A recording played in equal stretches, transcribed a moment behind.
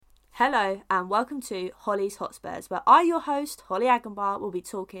Hello and welcome to Holly's Hotspurs, where I, your host, Holly Agenbar, will be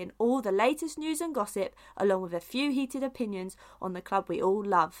talking all the latest news and gossip, along with a few heated opinions on the club we all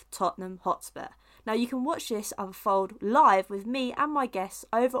love, Tottenham Hotspur. Now you can watch this unfold live with me and my guests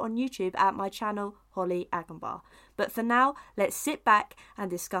over on YouTube at my channel, Holly Agenbar. But for now, let's sit back and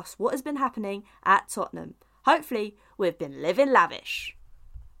discuss what has been happening at Tottenham. Hopefully, we've been living lavish.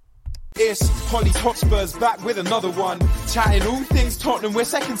 It's Holly's Hotspurs back with another one. Chatting all things Tottenham, we're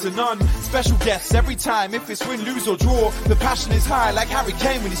second to none. Special guests every time, if it's win, lose or draw. The passion is high like Harry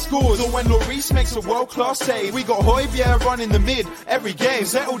Kane when he scores. Or when Lloris makes a world-class save. We got Højbjerg running the mid every game.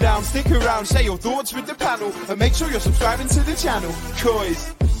 Settle down, stick around, share your thoughts with the panel. And make sure you're subscribing to the channel.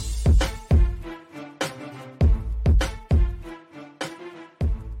 Coys.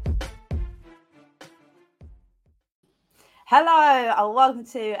 Hello and welcome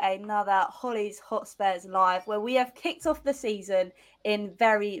to another Holly's Hotspurs Live, where we have kicked off the season in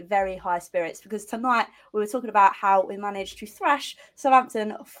very, very high spirits, because tonight we were talking about how we managed to thrash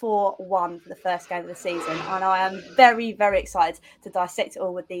Southampton 4-1 for the first game of the season, and I am very, very excited to dissect it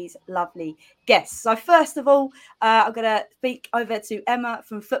all with these lovely guests. So first of all, I'm going to speak over to Emma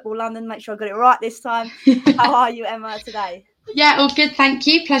from Football London. Make sure I got it right this time. How are you, Emma, today? Yeah, all good, thank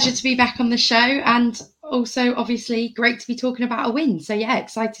you. Pleasure to be back on the show, and also obviously great to be talking about a win. So yeah,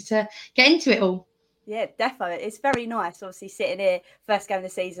 excited to get into it all. Yeah, definitely. It's very nice, obviously, sitting here, first game of the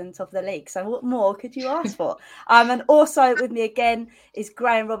season, top of the league. So what more could you ask for? And also with me again is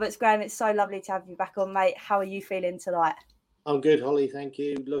Graham Roberts. Graham, it's so lovely to have you back on, mate. How are you feeling tonight? I'm good, Holly. Thank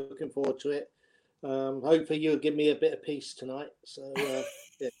you. Looking forward to it. Hopefully you'll give me a bit of peace tonight. So yeah.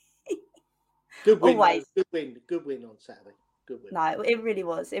 Good win. Always. Good win on Saturday. No, it really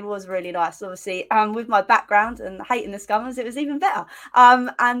was. It was really nice. Obviously, with my background and hating the Scummers, it was even better.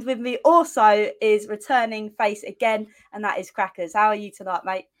 And with me also is returning face again, and that is Crackers. How are you tonight,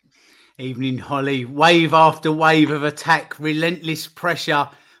 mate? Evening, Holly. Wave after wave of attack, relentless pressure.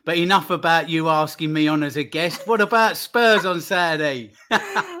 But enough about you asking me on as a guest. What about Spurs on Saturday?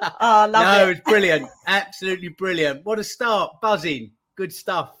 Oh, love it. It's brilliant. Absolutely brilliant. What a start. Buzzing. Good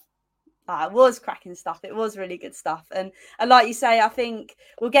stuff. It was cracking stuff. It was really good stuff. And like you say, I think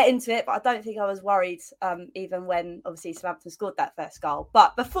we'll get into it, but I don't think I was worried even when obviously Southampton scored that first goal.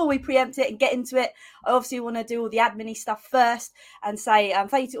 But before we preempt it and get into it, I obviously want to do all the admin-y stuff first and say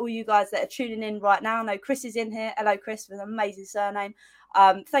thank you to all you guys that are tuning in right now. I know Chris is in here. Hello, Chris, with an amazing surname.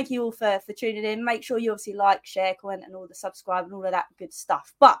 Thank you all for tuning in. Make sure you obviously like, share, comment, and all the subscribe and all of that good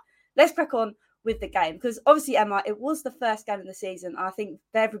stuff. But let's crack on with the game, because obviously, Emma, it was the first game of the season. I think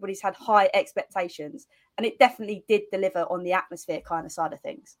everybody's had high expectations, and it definitely did deliver on the atmosphere kind of side of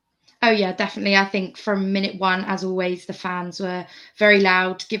things. Oh yeah, definitely. I think from minute one, as always, the fans were very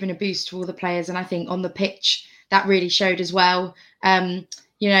loud, giving a boost to all the players, and I think on the pitch that really showed as well. I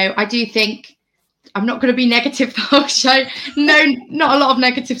do think I'm not going to be negative the whole show. No, not a lot of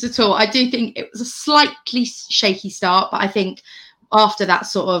negatives at all. I do think it was a slightly shaky start, but I think after that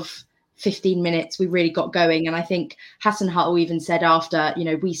sort of 15 minutes, we really got going. And I think Hassan Huttle even said after,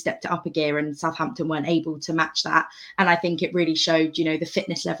 we stepped it up a gear and Southampton weren't able to match that. And I think it really showed, the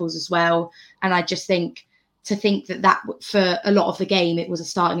fitness levels as well. And I just think that for a lot of the game, it was a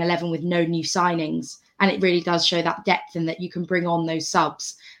starting 11 with no new signings. And it really does show that depth and that you can bring on those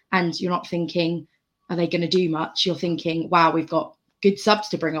subs. And you're not thinking, are they going to do much? You're thinking, wow, we've got good subs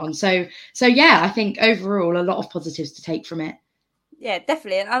to bring on. So yeah, I think overall, a lot of positives to take from it. Yeah,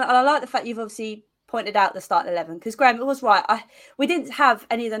 definitely. And I like the fact you've obviously pointed out the starting 11, because Graham, it was right. We didn't have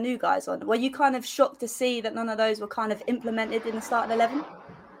any of the new guys on. Were you kind of shocked to see that none of those were kind of implemented in the starting 11?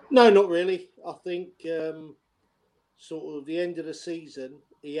 No, not really. I think sort of the end of the season,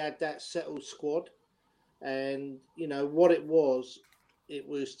 he had that settled squad. And, what it was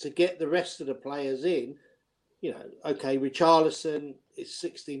to get the rest of the players in. Okay, Richarlison is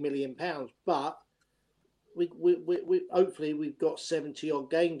 £60 million, but we hopefully we've got 70 odd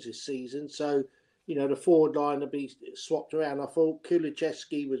games this season, so the forward line will be swapped around. I thought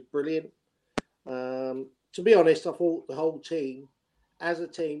Kulusevski was brilliant. To be honest, I thought the whole team, as a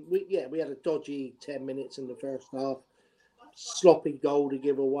team, we had a dodgy 10 minutes in the first half, sloppy goal to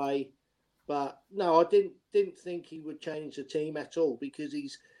give away, but no, I didn't think he would change the team at all, because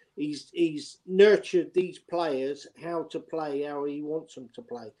he's nurtured these players how to play how he wants them to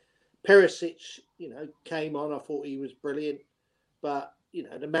play. Perisic, came on. I thought he was brilliant. But,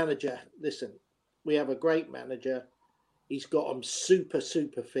 the manager, listen, we have a great manager. He's got them super,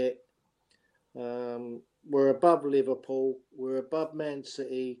 super fit. We're above Liverpool. We're above Man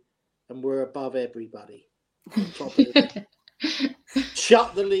City. And we're above everybody.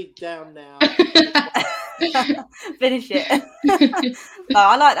 Shut the league down now. Finish it. No,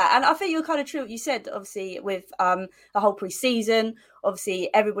 I like that. And I think you're kind of true what you said, obviously, with the whole pre-season.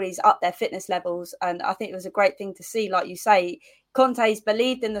 Obviously, everybody's up their fitness levels. And I think it was a great thing to see, like you say, Conte's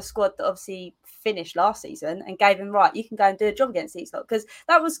believed in the squad that obviously finished last season and gave him, right, you can go and do a job against these lot. Because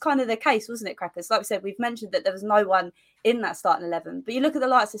that was kind of the case, wasn't it, Crackers? Like we said, we've mentioned that there was no one in that starting 11. But you look at the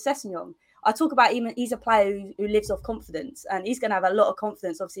likes of Sessegnon. I talk about him, he's a player who lives off confidence, and he's going to have a lot of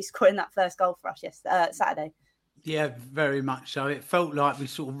confidence, obviously, scoring that first goal for us Saturday. Yeah, very much so. It felt like we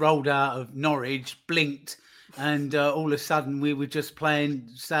sort of rolled out of Norwich, blinked, and all of a sudden we were just playing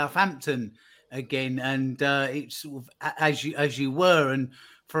Southampton again. And it's sort of as you were. And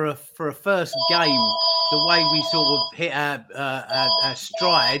for a first game, the way we sort of hit our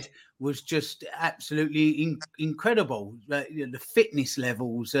stride was just absolutely incredible. The fitness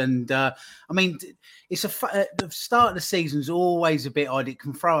levels, and I mean, it's the start of the season's always a bit odd. It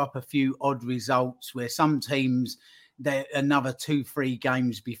can throw up a few odd results where some teams they're another 2-3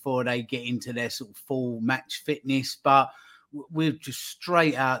 games before they get into their sort of full match fitness, but we're just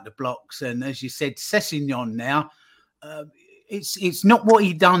straight out the blocks. And as you said, Sessegnon now, it's not what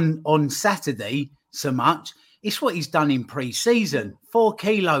he done on Saturday so much. It's what he's done in pre-season. 4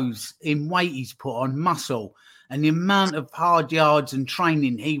 kilos in weight he's put on, muscle, and the amount of hard yards and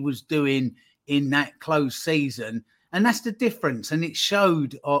training he was doing in that closed season. And that's the difference. And it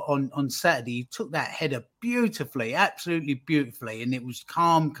showed on Saturday. He took that header beautifully, absolutely beautifully. And it was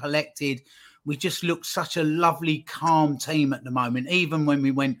calm, collected. We just looked such a lovely, calm team at the moment, even when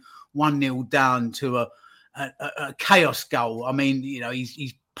we went 1-0 down to a chaos goal. I mean, you know,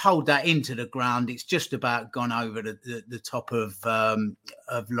 he's pulled that into the ground. It's just about gone over the top of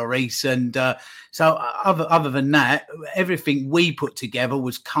Lloris. And so other than that, everything we put together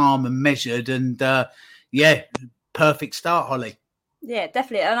was calm and measured. And perfect start, Holly. Yeah,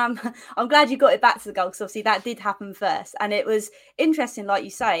 definitely. And I'm glad you got it back to the goal, because obviously that did happen first. And it was interesting, like you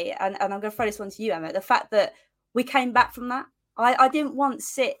say, and I'm going to throw this one to you, Emma, the fact that we came back from that. I didn't once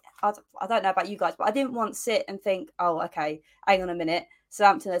sit, I don't know about you guys, but I didn't once sit and think, oh, okay, hang on a minute,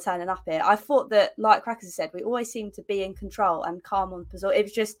 Southampton are turning up here. I thought that, like Crackers said, we always seemed to be in control and calm on position. It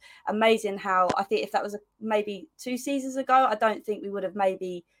was just amazing how, I think if that was maybe 2 seasons ago, I don't think we would have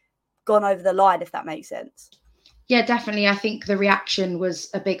maybe gone over the line, if that makes sense. Yeah, definitely. I think the reaction was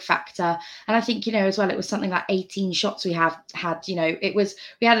a big factor. And I think, you know, as well, it was something like 18 shots we had, you know,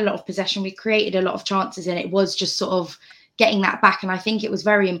 we had a lot of possession. We created a lot of chances, and it was just sort of getting that back. And I think it was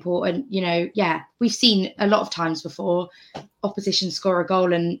very important, you know, we've seen a lot of times before opposition score a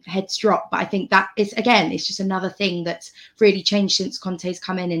goal and heads drop. But I think that is, again, it's just another thing that's really changed since Conte's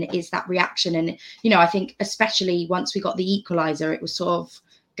come in, and it is that reaction. And, you know, I think especially once we got the equaliser, it was sort of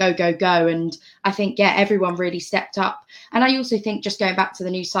go. And I think, everyone really stepped up. And I also think, just going back to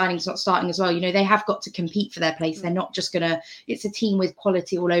the new signings not starting as well, you know, they have got to compete for their place. They're not just it's a team with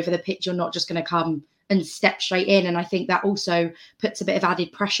quality all over the pitch. You're not just going to come and step straight in. And I think that also puts a bit of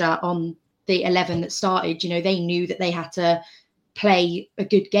added pressure on the 11 that started. You know, they knew that they had to play a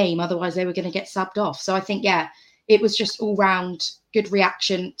good game, otherwise they were going to get subbed off. So I think, it was just all round good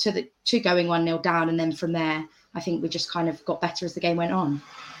reaction to going 1-0 down. And then from there, I think we just kind of got better as the game went on.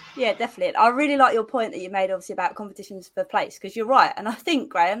 Yeah, definitely. I really like your point that you made, obviously, about competitions for place, because you're right. And I think,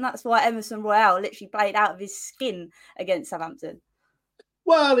 Graham, that's why Emerson Royale literally played out of his skin against Southampton.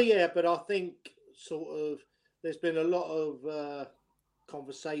 Well, yeah, but I think sort of there's been a lot of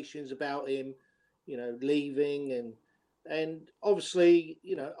conversations about him, you know, leaving. And obviously,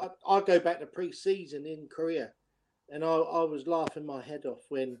 you know, I go back to pre-season in Korea, and I was laughing my head off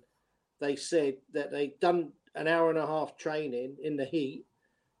when they said that they'd done an hour and a half training in the heat,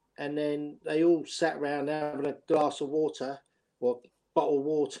 and then they all sat around having a glass of water or bottle of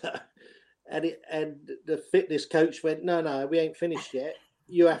water, and the fitness coach went, no, we ain't finished yet.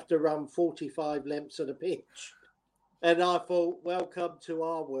 You have to run 45 lengths of the pitch. And I thought, welcome to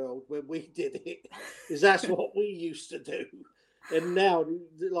our world when we did it, because that's what we used to do. And now,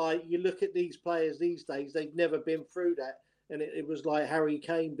 like, you look at these players these days, they've never been through that. And it was like Harry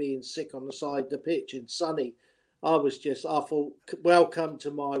Kane being sick on the side of the pitch and Sonny. I thought, welcome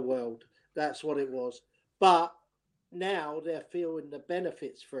to my world. That's what it was. But now they're feeling the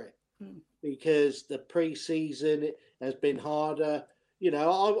benefits for it, because the pre-season has been harder. You know,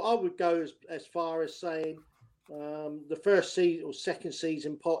 I would go as far as saying the first season or second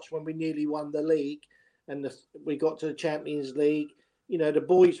season, Potts, when we nearly won the league and we got to the Champions League, you know, the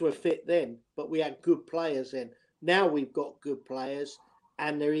boys were fit then, but we had good players then. Now we've got good players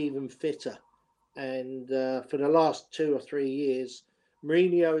and they're even fitter. And for the last 2 or 3 years,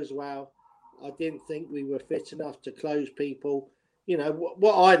 Mourinho as well, I didn't think we were fit enough to close people. you know,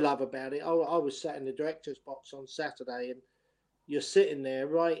 what I love about it, I was sat in the director's box on Saturday, and you're sitting there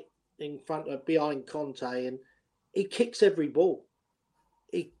right in front of behind Conte, and he kicks every ball.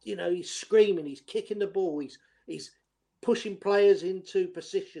 He's screaming, he's kicking the ball, he's pushing players into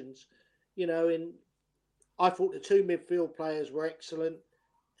positions, and I thought the two midfield players were excellent.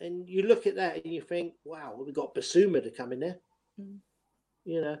 And you look at that and you think, wow, we've got Basuma to come in there. Mm.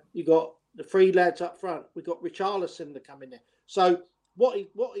 You got the three lads up front. We've got Richarlison to come in there. So what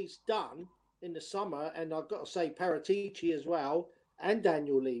he's done in the summer, and I've got to say Paratici as well, and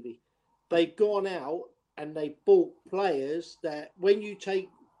Daniel Levy, they've gone out and they bought players that when you take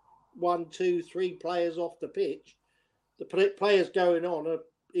 1, 2, 3 players off the pitch, the players going on are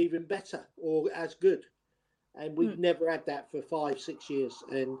even better or as good. And we've never had that for 5, 6 years.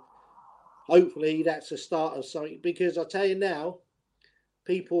 And hopefully that's a start of something. Because I tell you now,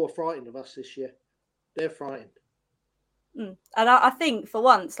 people are frightened of us this year. They're frightened. And I think for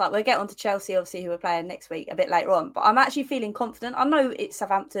once, like we'll get on to Chelsea, obviously, who we're playing next week a bit later on. But I'm actually feeling confident. I know it's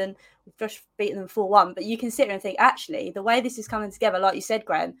Southampton. We've just beaten them 4-1. But you can sit there and think, actually, the way this is coming together, like you said,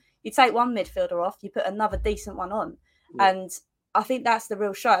 Graham, you take one midfielder off, you put another decent one on. Yeah. And I think that's the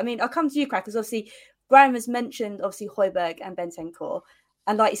real show. I mean, I'll come to you, Craig, because obviously Graham has mentioned, obviously, Højbjerg and Bentancur.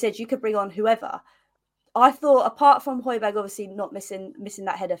 And like you said, you could bring on whoever. I thought, apart from Højbjerg obviously not missing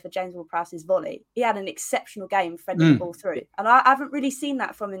that header for James Ward-Prowse's volley, he had an exceptional game threading the ball through. And I haven't really seen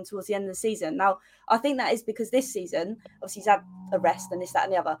that from him towards the end of the season. Now, I think that is because this season, obviously he's had a rest and this, that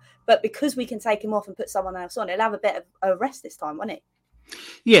and the other. But because we can take him off and put someone else on, he'll have a bit of a rest this time, won't he?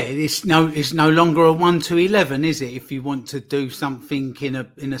 Yeah, it's no longer a 1-11, is it? If you want to do something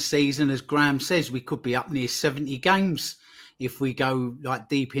in a season, as Graham says, we could be up near 70 games if we go like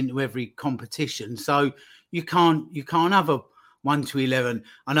deep into every competition. So you can't have a 1-11.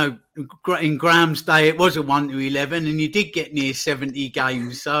 I know in Graham's day it was a 1-11, and you did get near 70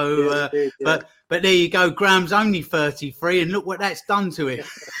 games. So, but there you go. Graham's only 33, and look what that's done to him.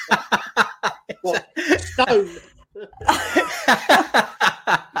 What? Stone.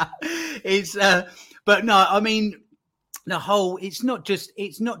 It's but no, I mean the whole. It's not just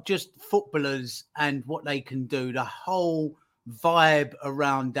footballers and what they can do. The whole vibe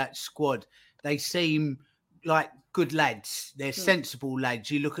around that squad. They seem like good lads. They're sensible lads.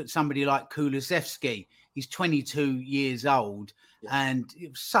 You look at somebody like Kulusevski. He's 22 years old, and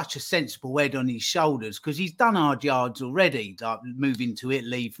it was such a sensible head on his shoulders because he's done hard yards already, like moving to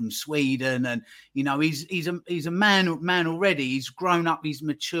Italy from Sweden, and he's a man already. He's grown up. He's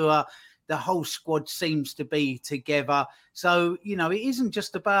mature. The whole squad seems to be together. So it isn't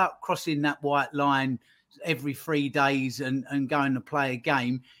just about crossing that white line every 3 days and going to play a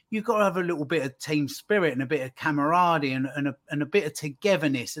game. You've got to have a little bit of team spirit and a bit of camaraderie and a bit of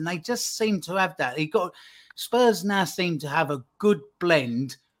togetherness. And they just seem to have that. Spurs now seem to have a good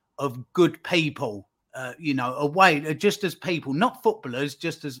blend of good people, just as people, not footballers,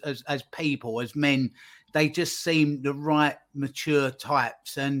 just as people, as men. They just seem the right mature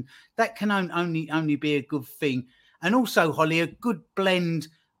types. And that can only be a good thing. And also, Holly, a good blend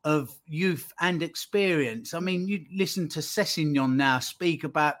of youth and experience. I mean, you listen to Sessegnon now speak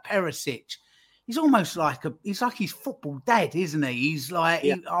about Perisic. He's almost like he's like his football dad, isn't he? He's like,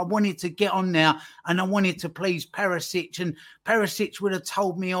 I wanted to get on there and I wanted to please Perisic, and Perisic would have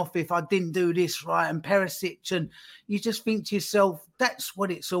told me off if I didn't do this right. And Perisic, and you just think to yourself, that's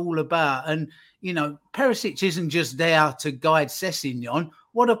what it's all about. And, Perisic isn't just there to guide Sessegnon.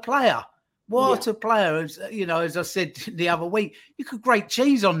 What a player. What a player, as I said the other week, you could grate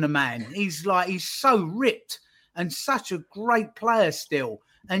cheese on the man. He's so ripped and such a great player still.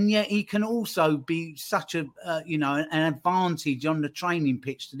 And yet he can also be such an advantage on the training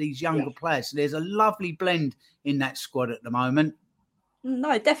pitch to these younger players. So there's a lovely blend in that squad at the moment.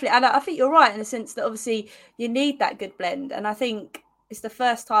 No, definitely. And I think you're right in the sense that obviously you need that good blend. And I think it's the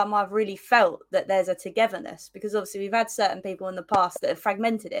first time I've really felt that there's a togetherness, because obviously we've had certain people in the past that have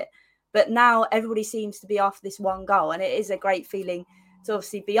fragmented it. But now everybody seems to be after this one goal, and it is a great feeling to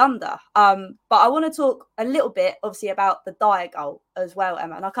obviously be under. But I want to talk a little bit, obviously, about the Dyer goal as well,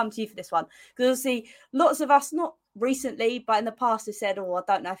 Emma. And I'll come to you for this one. Because obviously, lots of us, not recently, but in the past, have said, I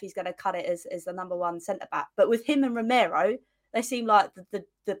don't know if he's going to cut it as the number one centre-back. But with him and Romero, they seem like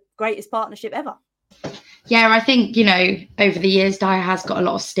the greatest partnership ever. Yeah, I think, over the years, Dyer has got a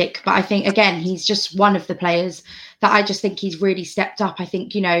lot of stick. But I think, again, he's just one of the players that I just think he's really stepped up. I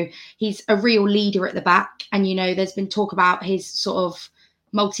think, he's a real leader at the back. And, there's been talk about his sort of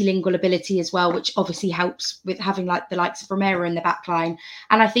multilingual ability as well, which obviously helps with having like the likes of Romero in the back line.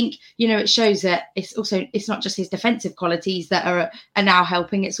 And I think, you know, it shows that it's not just his defensive qualities that are now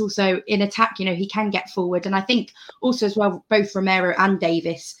helping, it's also in attack, you know, he can get forward. And I think also as well, both Romero and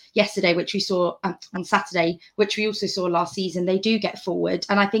Davis yesterday, which we saw on Saturday, which we also saw last season, they do get forward.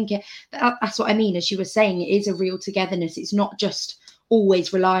 And I think that's what I mean, as you were saying, it is a real togetherness. It's not just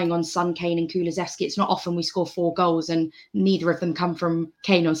always relying on Son, Kane and Kulusevski. It's not often we score 4 goals and neither of them come from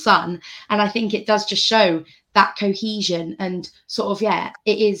Kane or Son. And I think it does just show that cohesion and sort of,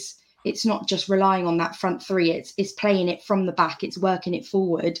 it's not just relying on that front three. It's playing it from the back. It's working it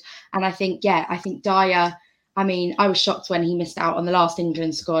forward. And I think Dyer, I mean, I was shocked when he missed out on the last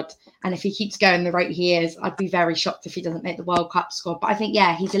England squad. And if he keeps going the rate he is, I'd be very shocked if he doesn't make the World Cup squad. But I think,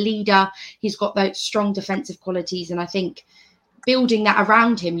 he's a leader. He's got those strong defensive qualities. And I think building that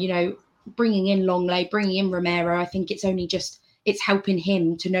around him, you know, bringing in Longley, bringing in Romero, I think it's helping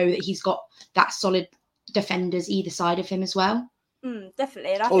him to know that he's got that solid defenders either side of him as well.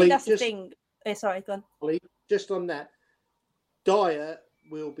 Definitely. And I think that's the thing. Sorry, go on. Ollie, just on that, Dyer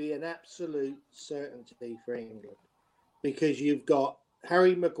will be an absolute certainty for England because you've got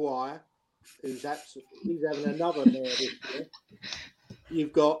Harry Maguire, he's having another mare this year.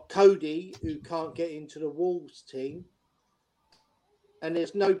 You've got Cody, who can't get into the Wolves team. And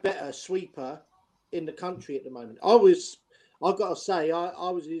there's no better sweeper in the country at the moment. I've got to say, I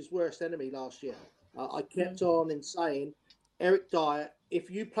was his worst enemy last year. I kept on in saying, Eric Dyer,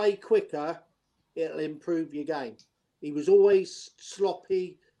 if you play quicker, it'll improve your game. He was always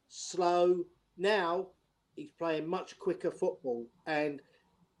sloppy, slow. Now he's playing much quicker football and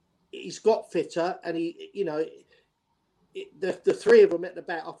he's got fitter. And he, you know, the three of them at the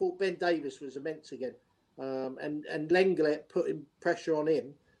back, I thought Ben Davis was immense again. And Lenglet putting pressure on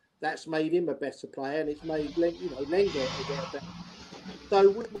him, that's made him a better player, and it's made Lenglet to get better.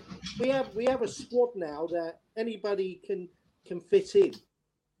 So we have a squad now that anybody can fit in.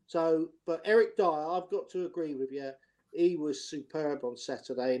 So, but Eric Dyer, I've got to agree with you. He was superb on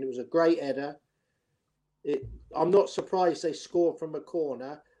Saturday, and it was a great header. I'm not surprised they scored from a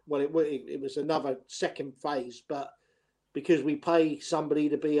corner. Well, it was another second phase, but because we pay somebody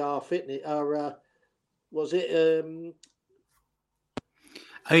to be our fitness, was it?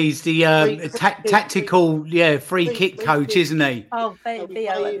 He's the tactical, free kick coach, isn't he? Oh,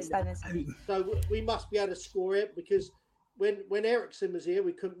 so we must be able to score it because when Ericsson was here,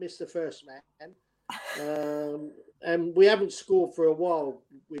 we couldn't miss the first man, and we haven't scored for a while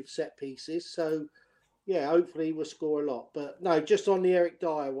with set pieces. So hopefully we'll score a lot. But no, just on the Eric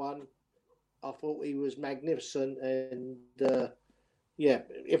Dyer one, I thought he was magnificent and.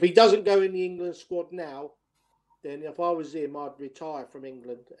 If he doesn't go in the England squad now, then if I was him, I'd retire from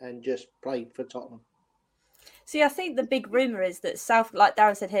England and just play for Tottenham. See, I think the big rumour is that like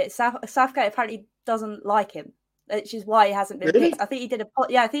Darren said here, Southgate apparently doesn't like him, which is why he hasn't been picked. I think he did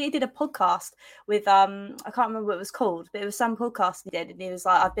a podcast with I can't remember what it was called, but it was some podcast he did, and he was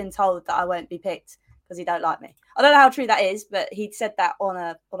like, "I've been told that I won't be picked because he don't like me." I don't know how true that is, but he said that on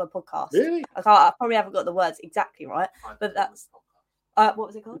a podcast. Really? I probably haven't got the words exactly right, but that's. What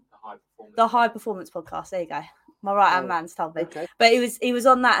was it called? The High Performance Podcast. There you go. My right hand man's told me. Okay. But he was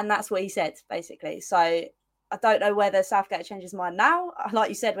on that, and that's what he said basically. So I don't know whether Southgate changed his mind now. Like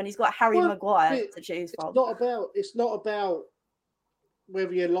you said, when he's got Harry Maguire to choose from. It's not about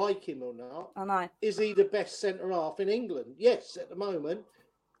whether you like him or not. I know. Is he the best centre half in England? Yes, at the moment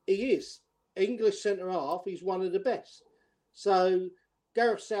he is. English centre half. He's one of the best. So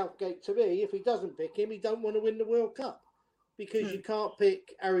Gareth Southgate, to me, if he doesn't pick him, he don't want to win the World Cup. Because you can't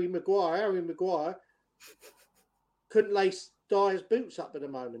pick Harry Maguire. Harry Maguire couldn't lace Dyer's boots up at the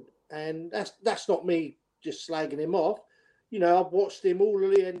moment. And that's not me just slagging him off. You know, I've watched him all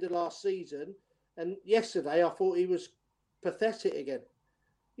the end of last season. And yesterday I thought he was pathetic again.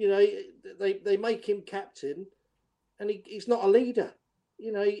 You know, they make him captain and he's not a leader.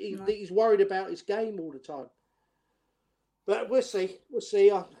 You know, he's worried about his game all the time. But we'll see.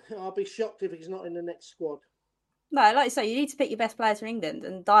 I'll be shocked if he's not in the next squad. No, like you say, you need to pick your best players for England,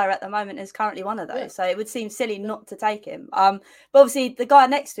 and Dyer at the moment is currently one of those. Yeah. So it would seem silly not to take him. But obviously, the guy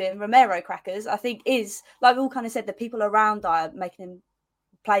next to him, Romero Crackers, I think is, like we all kind of said, the people around Dyer making him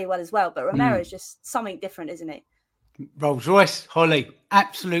play well as well. But Romero is just something different, isn't he? Rolls Royce, Holly,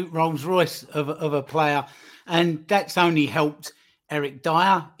 absolute Rolls Royce of a player, and that's only helped Eric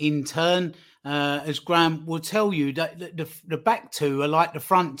Dyer in turn. As Graham will tell you, that the back two are like the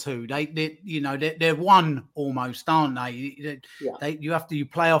front two. They're one almost, aren't they? You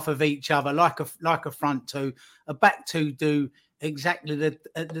play off of each other like a front two. A back two do exactly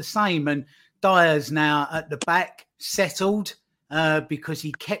the same. And Dyer's now at the back, settled. because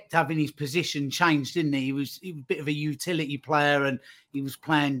he kept having his position changed, didn't he? He was a bit of a utility player, and he was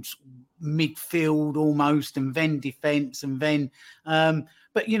playing midfield almost, and then defence, and then.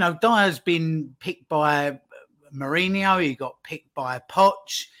 But Dyer's been picked by Mourinho. He got picked by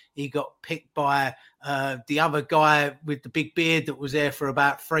Poch. He got picked by the other guy with the big beard that was there for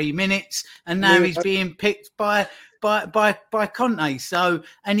about 3 minutes, and now he's being picked by Conte. So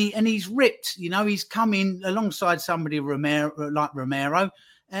and he's ripped. He's coming alongside somebody like Romero,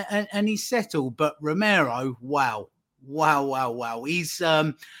 and he's settled. But Romero, wow.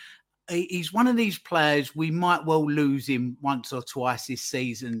 He's one of these players, we might well lose him once or twice this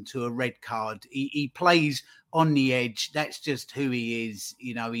season to a red card. He plays on the edge. That's just who he is.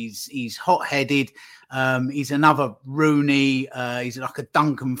 He's hot-headed. He's another Rooney. He's like a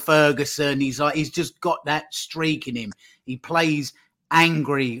Duncan Ferguson. He's just got that streak in him. He plays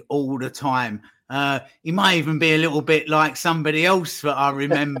angry all the time. He might even be a little bit like somebody else that I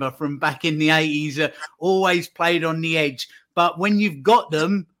remember from back in the 80s, always played on the edge. But when you've got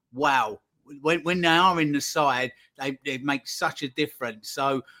them, wow, when they are in the side, they make such a difference.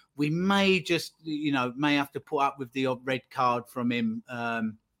 So we may just, may have to put up with the odd red card from him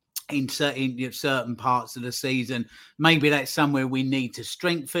in certain parts of the season. Maybe that's somewhere we need to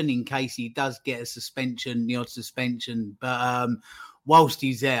strengthen in case he does get the odd suspension. But whilst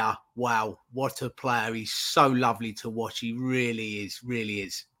he's there, wow, what a player. He's so lovely to watch. He really is.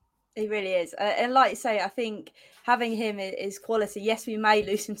 He really is. And like you say, I think having him is quality. Yes, we may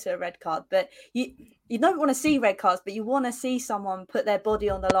lose him to a red card, but you don't want to see red cards, but you want to see someone put their body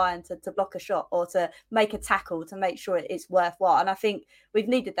on the line to block a shot or to make a tackle to make sure it's worthwhile. And I think we've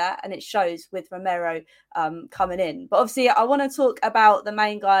needed that, and it shows with Romero coming in. But obviously, I want to talk about the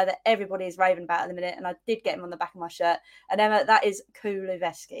main guy that everybody is raving about in the minute, and I did get him on the back of my shirt. And Emma, that is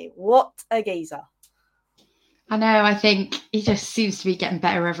Kulusevski. What a geezer. I know, I think he just seems to be getting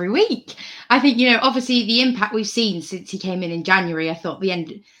better every week. I think, obviously the impact we've seen since he came in January, I thought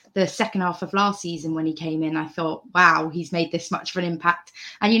the second half of last season when he came in, I thought, wow, he's made this much of an impact.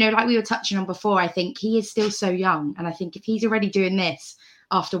 And, like we were touching on before, I think he is still so young. And I think if he's already doing this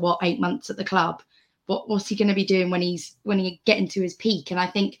after 8 months at the club, what's he going to be doing when he get into his peak? And I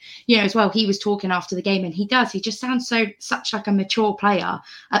think, as well, he was talking after the game, and he just sounds such like a mature player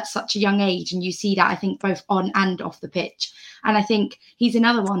at such a young age. And you see that, I think, both on and off the pitch. And I think he's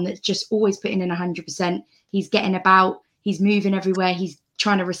another one that's just always putting in 100%. He's getting about, he's moving everywhere. He's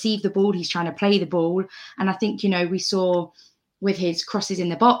trying to receive the ball. He's trying to play the ball. And I think, we saw with his crosses in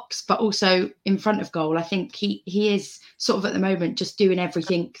the box, but also in front of goal, I think he is sort of at the moment just doing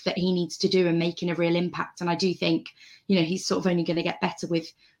everything that he needs to do and making a real impact. And I do think, he's sort of only going to get better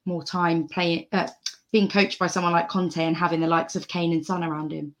with more time playing, being coached by someone like Conte and having the likes of Kane and Son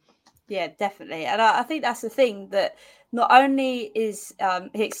around him. Yeah, definitely. And I think that's the thing, that not only is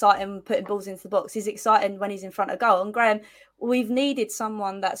he exciting putting balls into the box, he's exciting when he's in front of goal. And Graham, we've needed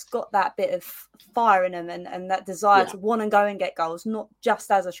someone that's got that bit of fire in him and that desire to want to go and get goals, not just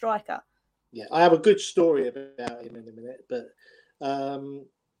as a striker. Yeah, I have a good story about him in a minute, but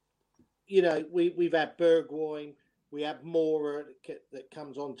we've had Bergwijn, we have Mora that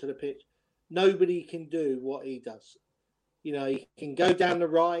comes onto the pitch. Nobody can do what he does. He can go down the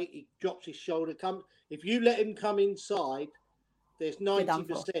right, he drops his shoulder. If you let him come inside, there's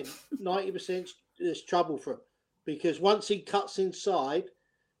 90% there's trouble for him. Because once he cuts inside,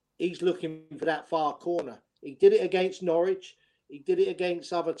 he's looking for that far corner. He did it against Norwich. He did it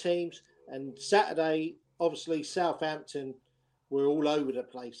against other teams. And Saturday, obviously, Southampton were all over the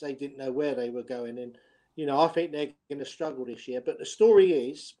place. They didn't know where they were going. And, I think they're going to struggle this year. But the story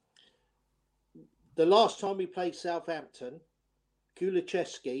is, the last time we played Southampton,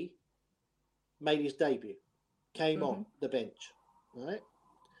 Kulusevski made his debut, came on the bench, right?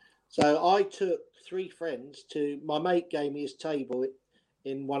 So I took 3 friends my mate gave me his table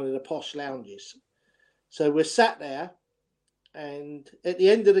in one of the posh lounges. So we're sat there, and at the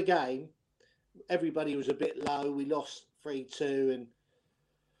end of the game, everybody was a bit low. We lost 3-2, and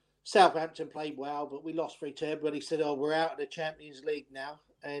Southampton played well, but we lost 3-2. Everybody said, oh, we're out of the Champions League now.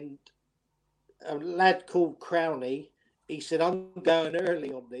 And a lad called Crowney, he said, I'm going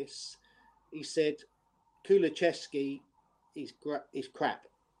early on this. He said, Kulusevski is crap.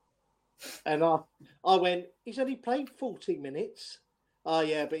 And I went, he's only played 40 minutes. Oh,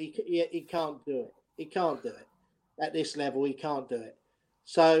 yeah, but he can't do it. He can't do it. At this level, he can't do it.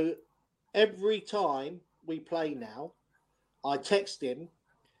 So every time we play now, I text him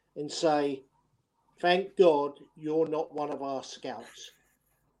and say, thank God you're not one of our scouts.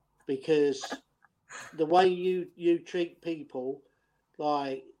 Because the way you treat people,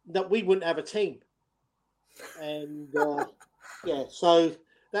 like, that we wouldn't have a team. And Yeah, so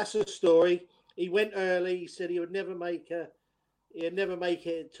that's the story. He went early. He said he would never make he'd never make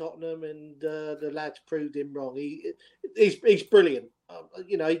it in Tottenham, and the lads proved him wrong. He's brilliant.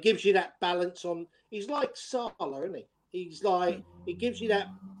 You know, he gives you that balance on. He's like Salah, isn't he? He's like he gives you that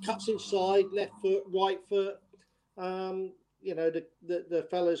cuts inside, left foot, right foot. You know, the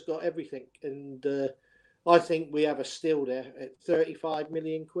fella's got everything, and I think we have a steal there at 35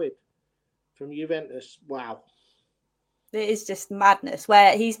 million quid from Juventus. Wow. It is just madness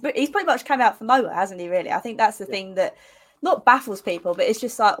where he's pretty much come out from nowhere, hasn't he, really? I think that's the thing that not baffles people, but it's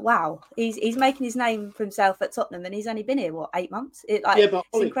just like, wow, he's making his name for himself at Tottenham, and he's only been here, 8 months? But Holly,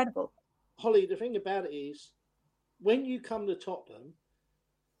 it's incredible. Holly, the thing about it is, when you come to Tottenham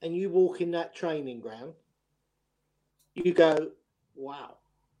and you walk in that training ground, you go, wow.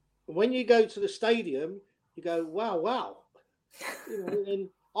 When you go to the stadium, you go, wow, wow. You know, and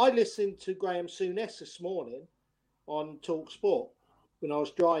I listened to Graham Souness this morning on Talk Sport when I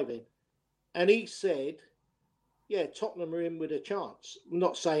was driving, and he said, yeah, Tottenham are in with a chance. I'm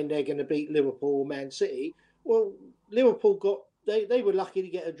not saying they're going to beat Liverpool or Man City. Well, Liverpool they were lucky to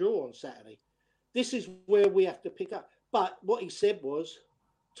get a draw on Saturday. This is where we have to pick up. But what he said was,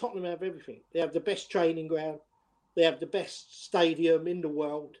 Tottenham have everything. They have the best training ground. They have the best stadium in the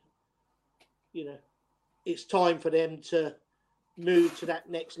world. You know, it's time for them to move to that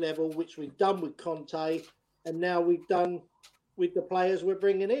next level, which we've done with Conte, and now we've done with the players we're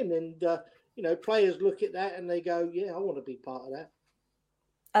bringing in. And, you know, players look at that and they go, yeah, I want to be part of that.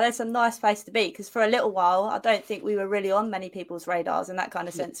 And it's a nice place to be, because for a little while, I don't think we were really on many people's radars in that kind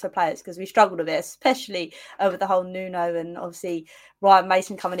of sense for players, because we struggled with it, especially with the whole Nuno and obviously Ryan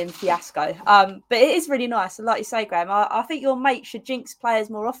Mason coming in fiasco. But it is really nice. And like you say, Graham, I think your mate should jinx players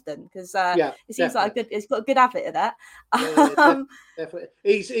more often, because it seems like it's got a good habit of that. Yeah, definitely.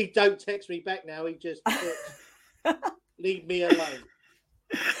 He don't text me back now. He just leave me alone.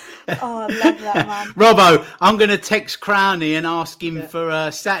 Oh, I love that, man. Robbo, I'm going to text Crowney and ask him for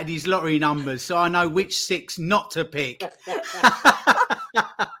Saturday's lottery numbers, so I know which 6 not to pick.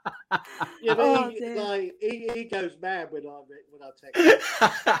 Yeah, but he goes mad when I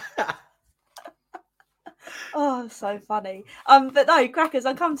text. Oh, so funny. But no, crackers,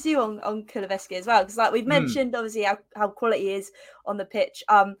 I'll come to you on Kulusevski as well, because like we've mentioned, obviously how quality he is on the pitch.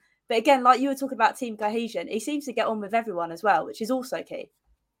 But again, like you were talking about team cohesion, he seems to get on with everyone as well, which is also key.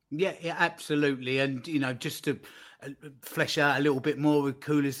 Yeah, absolutely. And, you know, just to flesh out a little bit more with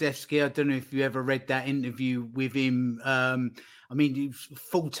Kulusevski, I don't know if you ever read that interview with him. I mean, he was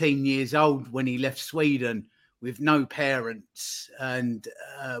 14 years old when he left Sweden with no parents and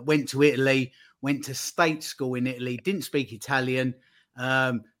went to Italy, went to state school in Italy, didn't speak Italian.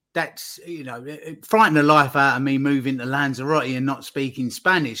 That's, you know, it frightened the life out of me moving to Lanzarote and not speaking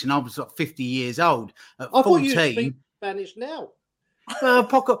Spanish. And I was like 50 years old at 14. Thought you speak Spanish now.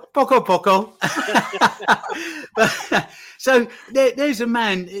 Poco. So there's a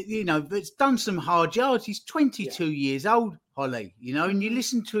man, you know, that's done some hard yards. He's 22 years old, Holly, you know, and you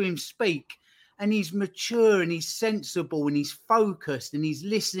listen to him speak and he's mature and he's sensible and he's focused and he's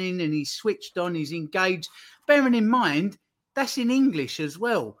listening and he's switched on, he's engaged. Bearing in mind, that's in English as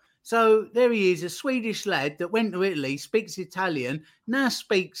well. So there he is, a Swedish lad that went to Italy, speaks Italian, now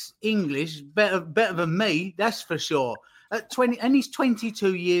speaks English better than me, that's for sure. At 20, and he's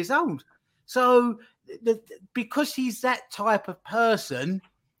 22 years old. So because he's that type of person,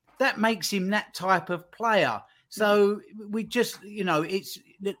 that makes him that type of player. So we just, you know, it's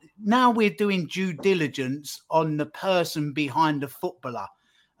now we're doing due diligence on the person behind the footballer.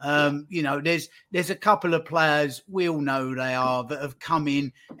 You know, there's a couple of players, we all know who they are, that have come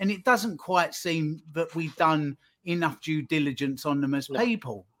in, and it doesn't quite seem that we've done enough due diligence on them as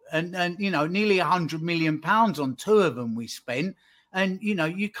people. And you know, nearly £100 million on 2 of them we spent, and you know,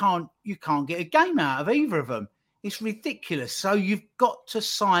 you can't get a game out of either of them. It's ridiculous. So you've got to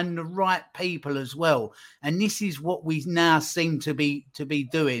sign the right people as well, and this is what we now seem to be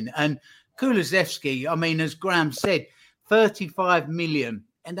doing. And Kulusevski, I mean, as Graham said, 35 million,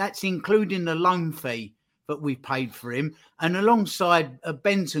 and that's including the loan fee that we paid for him, and alongside a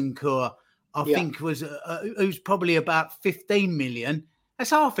Bentancur, I think who's probably about 15 million. That's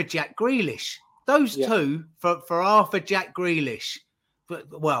half a Jack Grealish. Those two for half a Jack Grealish.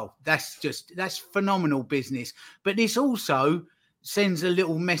 But, well, that's phenomenal business. But this also sends a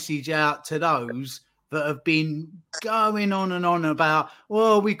little message out to those that have been going on and on about,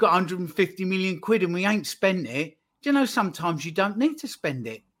 well, we've got 150 million quid and we ain't spent it. Do you know, sometimes you don't need to spend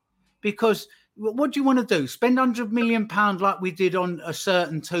it, because what do you want to do? Spend £100 million like we did on a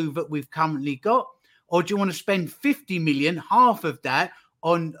certain 2 that we've currently got? Or do you want to spend 50 million, half of that,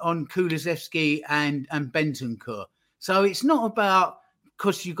 on Kulusevski and Bentancur? So it's not about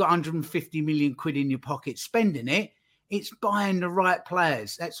because you've got 150 million quid in your pocket spending it. It's buying the right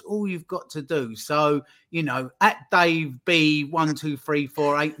players. That's all you've got to do. So, at Dave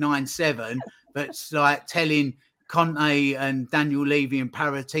B12348897, that's like telling Conte and Daniel Levy and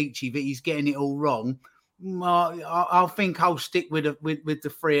Paratici that he's getting it all wrong. I think I'll stick with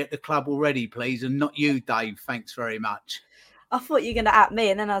the three at the club already, please, and not you, Dave. Thanks very much. I thought you were going to at me,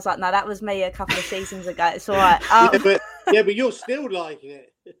 and then I was like, no, that was me a couple of seasons ago. It's all right. But you're still liking it.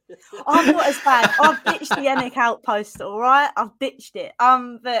 I'm not as bad. I've ditched the Ennick outpost, all right? I've ditched it.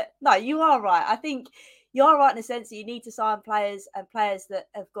 But no, you are right. I think you are right in the sense that you need to sign players that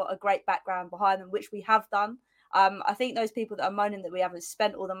have got a great background behind them, which we have done. I think those people that are moaning that we haven't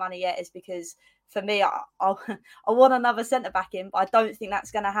spent all the money yet is because, for me, I want another centre-back in, but I don't think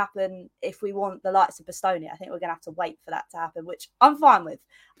that's going to happen if we want the likes of Bastoni. I think we're going to have to wait for that to happen, which I'm fine with.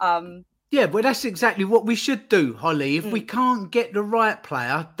 Yeah, but that's exactly what we should do, Holly. If we can't get the right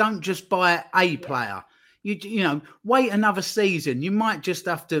player, don't just buy a player. You wait another season. You might just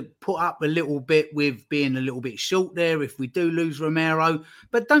have to put up a little bit with being a little bit short there if we do lose Romero.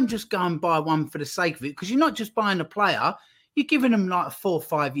 But don't just go and buy one for the sake of it, because you're not just buying a player. You're giving them like a 4 or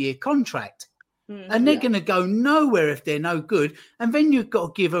 5 year contract. And they're going to go nowhere if they're no good. And then you've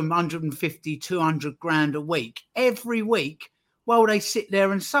got to give them 150, 200 grand a week, every week, while they sit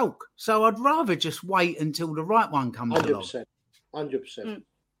there and sulk. So I'd rather just wait until the right one comes 100%, along. 100%.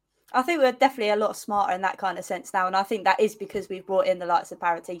 I think we're definitely a lot smarter in that kind of sense now. And I think that is because we've brought in the likes of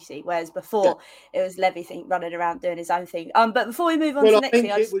Paratici, whereas before it was Levy running around doing his own thing. But before we move on to the next thing,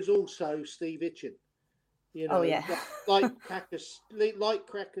 it was also Steve Itchen. Like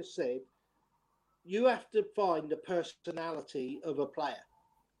Cracker said, you have to find the personality of a player.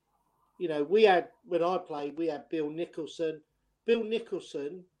 When I played, we had Bill Nicholson. Bill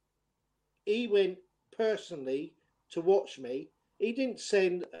Nicholson, he went personally to watch me. He didn't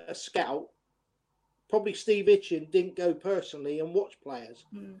send a scout. Probably Steve Itchen didn't go personally and watch players.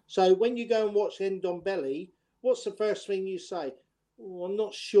 So when you go and watch Ndombele, what's the first thing you say? Well, I'm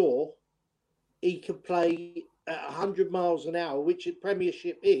not sure he could play at 100 miles an hour, which the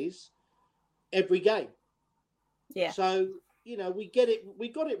Premiership is, every game. Yeah. So, we got it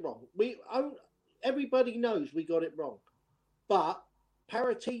wrong. Everybody knows we got it wrong. But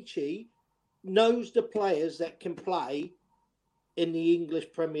Paratici knows the players that can play in the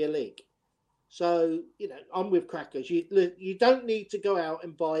English Premier League. So, I'm with Crackers. You don't need to go out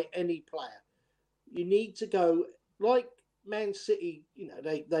and buy any player. You need to go, like Man City,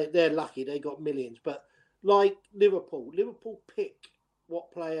 they're lucky, they got millions. But like Liverpool pick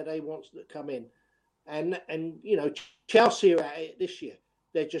what player they want to come in. And Chelsea are at it this year.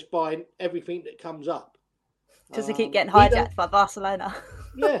 They're just buying everything that comes up. Because they keep getting hijacked by Barcelona.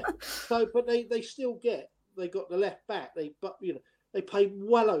 But they still they got the left back. They paid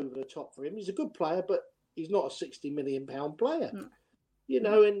well over the top for him. He's a good player, but he's not a £60 million player.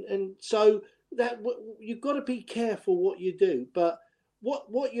 And so that you've got to be careful what you do. But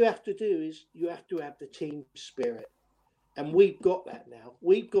what you have to do is you have to have the team spirit. And we've got that now.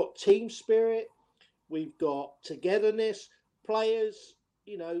 We've got team spirit. We've got togetherness. Players,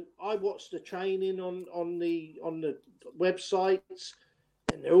 I watched the training on the websites,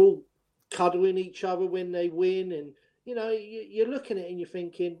 and they're all cuddling each other when they win. And, you're looking at it and you're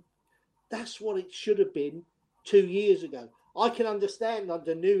thinking, that's what it should have been 2 years ago. I can understand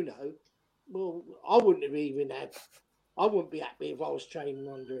under Nuno. Well, I wouldn't be happy if I was training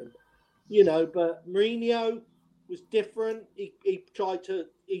under him. But Mourinho was different. He tried to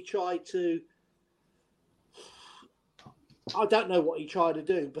I don't know what he tried to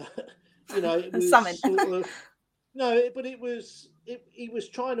do, but it was something. He was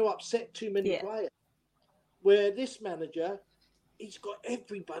trying to upset too many players. Where this manager, he's got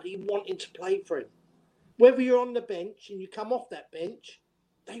everybody wanting to play for him. Whether you're on the bench and you come off that bench,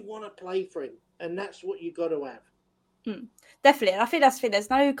 they want to play for him, and that's what you got to have. Definitely. And I think that's the thing. There's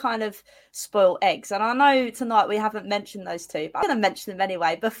no kind of spoiled eggs. And I know tonight we haven't mentioned those two, but I'm going to mention them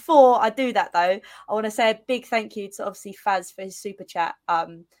anyway. Before I do that, though, I want to say a big thank you to obviously Faz for his super chat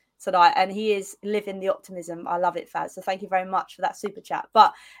tonight. And he is living the optimism. I love it, Faz. So thank you very much for that super chat.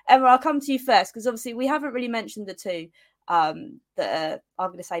 But Emma, I'll come to you first, because obviously we haven't really mentioned the two that are, I'm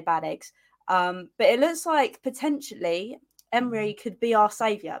going to say, bad eggs. But it looks like potentially Emery could be our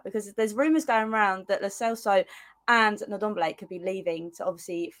saviour, because there's rumours going around that Lo Celso and Ndombele could be leaving to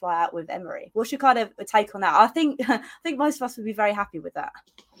obviously fly out with Emery. What's your kind of take on that? I think most of us would be very happy with that.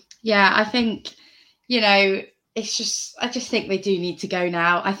 Yeah, I think, I just think they do need to go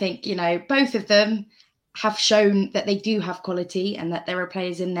now. I think, both of them, have shown that they do have quality and that there are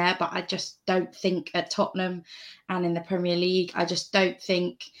players in there, but I just don't think at Tottenham and in the Premier League, I just don't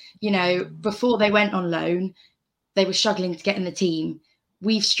think, before they went on loan, they were struggling to get in the team.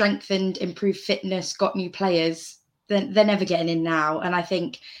 We've strengthened, improved fitness, got new players. They're never getting in now. And I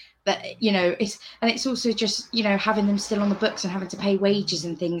think that, it's also just, having them still on the books and having to pay wages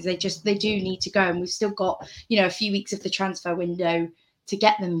and things. They do need to go. And we've still got, a few weeks of the transfer window to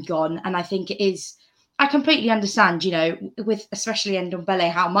get them gone. And I think I completely understand, with especially Ndombele,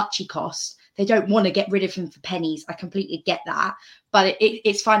 how much he costs. They don't want to get rid of him for pennies. I completely get that. But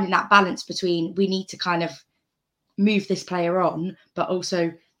it's finding that balance between, we need to kind of move this player on, but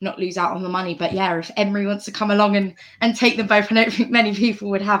also not lose out on the money. But yeah, if Emery wants to come along and take them both, I don't think many people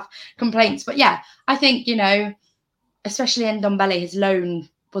would have complaints. But yeah, I think, especially Ndombele, his loan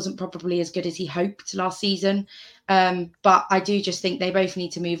wasn't probably as good as he hoped last season. But I do just think they both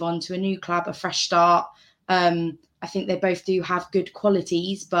need to move on to a new club, a fresh start. I think they both do have good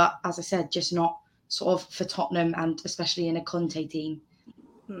qualities, but as I said, just not sort of for Tottenham and especially in a Conte team.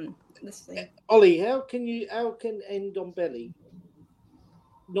 Ollie, how can Ndombele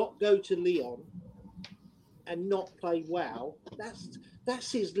not go to Lyon and not play well?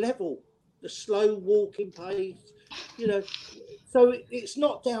 That's his level, the slow walking pace, So it's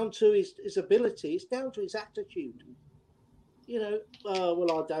not down to his ability; it's down to his attitude.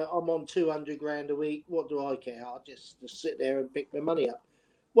 I'm on 200 grand a week. What do I care? I'll just sit there and pick my money up.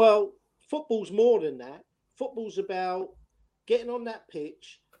 Well, football's more than that. Football's about getting on that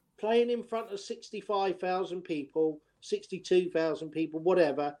pitch, playing in front of 65,000 people, 62,000 people,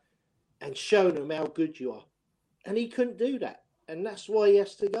 whatever, and showing them how good you are. And he couldn't do that. And that's why he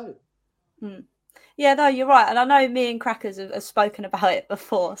has to go. Yeah, no, you're right. And I know me and Crackers have spoken about it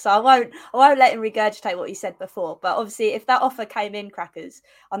before, so I won't let him regurgitate what he said before. But obviously, if that offer came in, Crackers,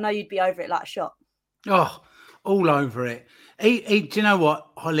 I know you'd be over it like a shot. Oh, all over it. Do you know what,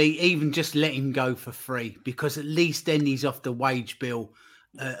 Holly? Even just let him go for free, because at least then he's off the wage bill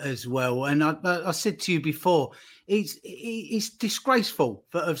as well. And I said to you before, it's disgraceful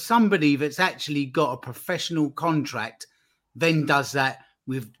of somebody that's actually got a professional contract then does that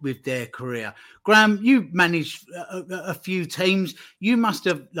with their career. Graham, you managed a few teams. You must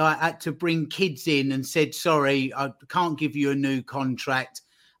have had to bring kids in and said, sorry, I can't give you a new contract.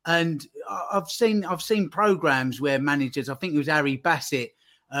 And I've seen programs where managers, I think it was Harry Bassett,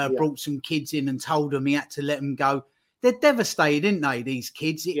 brought some kids in and told them he had to let them go. They're devastated, aren't they, these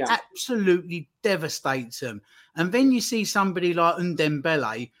kids? It absolutely devastates them. And then you see somebody like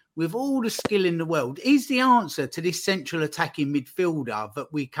Ndombele with all the skill in the world. He's the answer to this central attacking midfielder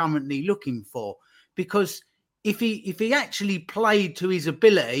that we're currently looking for. Because if he actually played to his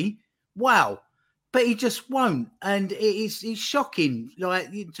ability, wow. But he just won't. And it's shocking, like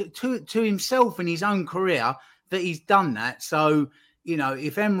to himself and his own career, that he's done that. So,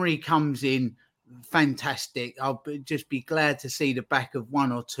 if Emery comes in, fantastic. I'll just be glad to see the back of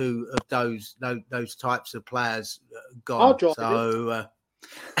one or two of those types of players gone. I'll drop so,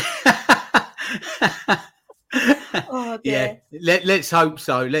 Oh, dear. Yeah, let's hope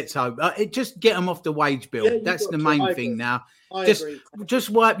so. Let's hope. Just get them off the wage bill. Yeah, that's the main thing now. I agree. Just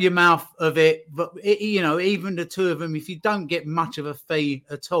wipe your mouth of it. But even the two of them, if you don't get much of a fee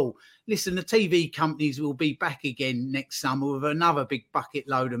at all, listen, the TV companies will be back again next summer with another big bucket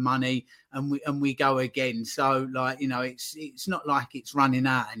load of money, and we go again. So, it's not like it's running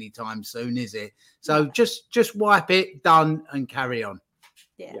out anytime soon, is it? So just wipe it, done, and carry on.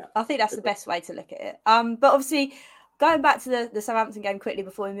 Yeah, I think that's the best way to look at it. But obviously, going back to the Southampton game quickly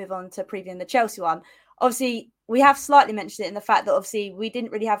before we move on to previewing the Chelsea one, obviously, we have slightly mentioned it in the fact that obviously we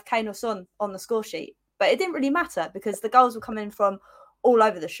didn't really have Kane or Son on the score sheet, but it didn't really matter because the goals were coming from all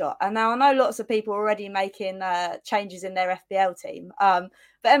over the shot. And now I know lots of people are already making changes in their FPL team. But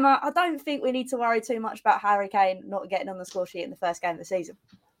Emma, I don't think we need to worry too much about Harry Kane not getting on the score sheet in the first game of the season.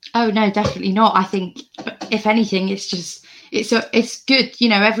 Oh, no, definitely not. I think, if anything, it's good.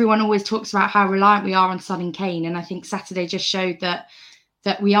 Everyone always talks about how reliant we are on Son and Kane. And I think Saturday just showed that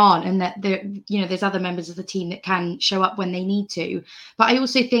we aren't, and that there's other members of the team that can show up when they need to. But I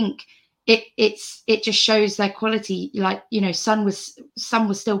also think it just shows their quality. Son was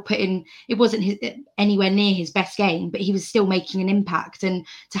still putting, it wasn't anywhere near his best game, but he was still making an impact. And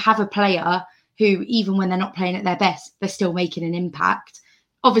to have a player who, even when they're not playing at their best, they're still making an impact.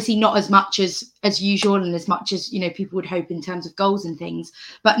 Obviously not as much as usual and as much as, people would hope in terms of goals and things.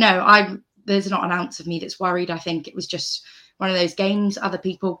 But no, there's not an ounce of me that's worried. I think it was just one of those games. Other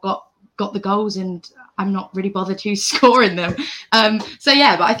people got the goals and I'm not really bothered who's scoring them. But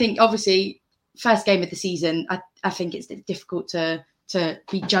I think obviously first game of the season, I think it's difficult to to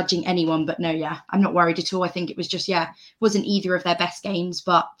be judging anyone. But no, yeah, I'm not worried at all. I think it was just, wasn't either of their best games,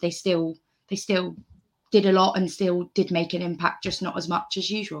 but they still did a lot and still did make an impact, just not as much as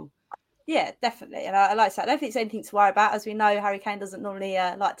usual. Yeah, definitely. And I like that. I don't think it's anything to worry about. As we know, Harry Kane doesn't normally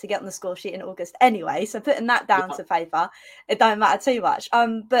like to get on the score sheet in August anyway. So putting that down to paper, it don't matter too much.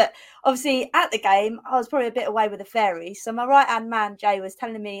 But obviously at the game, I was probably a bit away with the fairies. So my right-hand man, Jay, was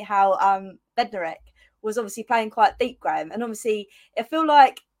telling me how Bednarek was obviously playing quite deep, Graham. And obviously, I feel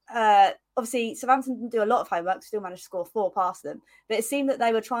like obviously Southampton didn't do a lot of homework, still managed to score 4 past them, but it seemed that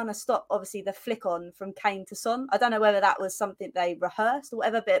they were trying to stop obviously the flick on from Kane to Son. I don't know whether that was something they rehearsed or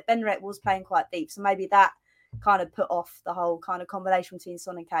whatever, but Bednarek was playing quite deep, so maybe that kind of put off the whole kind of combination between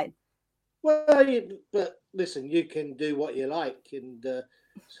Son and Kane. Well, but listen, you can do what you like, and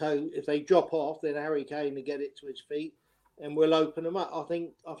so if they drop off, then Harry Kane will get it to his feet, and we'll open them up. I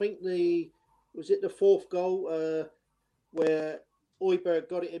think the 4th goal where Højbjerg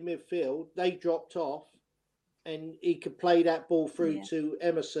got it in midfield, they dropped off, and he could play that ball through to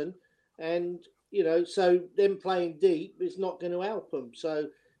Emerson, and so them playing deep is not going to help them. So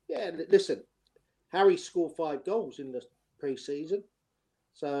listen, Harry scored 5 goals in the pre-season,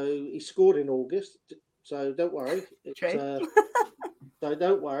 so he scored in August. So don't worry. So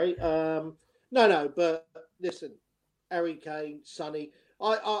don't worry. No, but listen, Harry Kane, Sonny.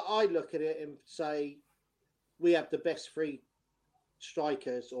 I look at it and say we have the best 3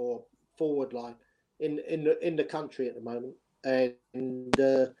 strikers or forward line in the country at the moment, and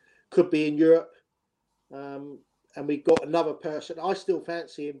could be in Europe. And we've got another person. I still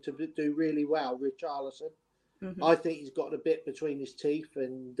fancy him to do really well, Richarlison. Mm-hmm. I think he's got a bit between his teeth,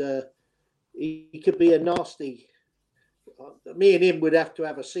 and he could be a nasty. Me and him would have to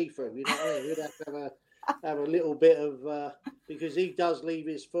have a see-through. You know what I mean? We'd have to have a little bit of because he does leave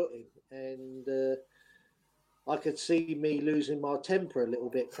his footing, and I could see me losing my temper a little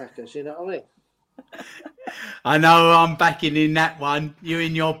bit, Crackers. You know what I mean? I know I'm backing in that one. You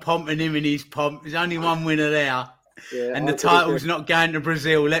in your pomp and him in his pomp. There's only one winner there. Yeah, and the title's not going to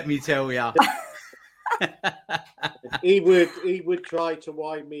Brazil, let me tell you. He would try to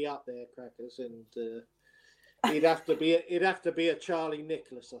wind me up there, Crackers, and he'd have to be a Charlie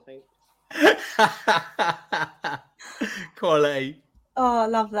Nicholas, I think. Quality. Oh, I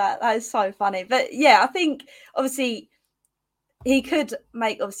love that. That is so funny. But yeah, I think obviously he could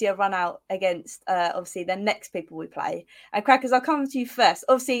make obviously a run out against obviously the next people we play. And Crackers, I'll come to you first.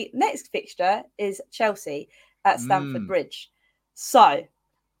 Obviously, next fixture is Chelsea at Stamford Bridge. So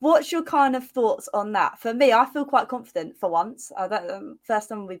what's your kind of thoughts on that? For me, I feel quite confident for once. First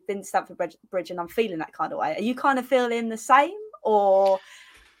time we've been to Stamford Bridge and I'm feeling that kind of way. Are you kind of feeling the same, or...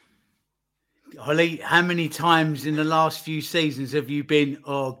 Holly, how many times in the last few seasons have you been,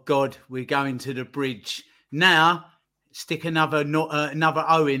 oh God, we're going to the bridge? Now, stick another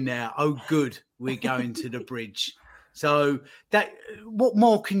O in there. Oh good, we're going to the bridge. So that, what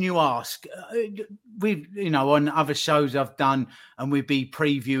more can you ask? We've, on other shows I've done, and we'd be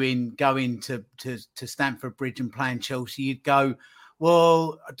previewing going to Stamford Bridge and playing Chelsea. You'd go,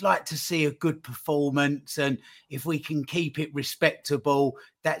 well, I'd like to see a good performance, and if we can keep it respectable,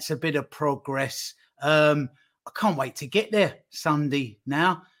 that's a bit of progress. I can't wait to get there Sunday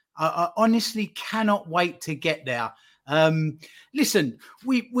now. I honestly cannot wait to get there. Listen,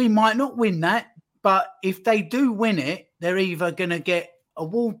 we might not win that, but if they do win it, they're either going to get a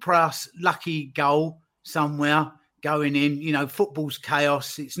Ward-Prowse lucky goal somewhere going in. Football's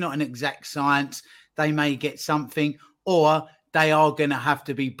chaos. It's not an exact science. They may get something, or they are going to have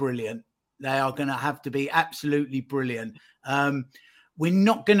to be brilliant. They are going to have to be absolutely brilliant. We're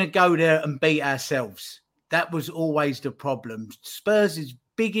not going to go there and beat ourselves. That was always the problem. Spurs'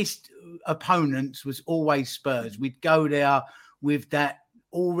 biggest opponents was always Spurs. We'd go there with that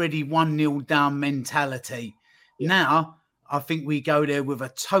already 1-0 down mentality. Yeah. Now, I think we go there with a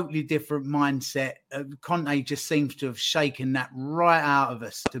totally different mindset. Conte just seems to have shaken that right out of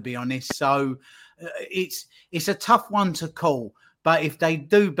us, to be honest. So it's a tough one to call. But if they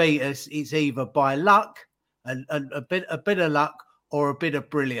do beat us, it's either by luck, a bit of luck, or a bit of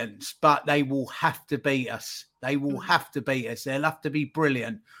brilliance. But they will have to beat us. They will have to beat us. They'll have to be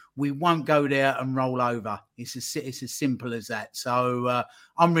brilliant. We won't go there and roll over. It's as simple as that. So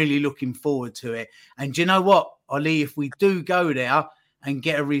I'm really looking forward to it. And do you know what, Ollie? If we do go there and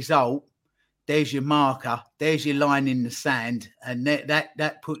get a result, there's your marker. There's your line in the sand. And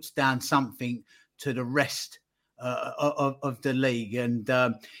that puts down something to the rest of the league. And,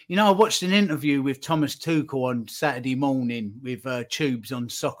 I watched an interview with Thomas Tuchel on Saturday morning with Tubes on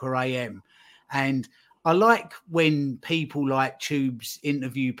Soccer AM. And I like when people like Tubes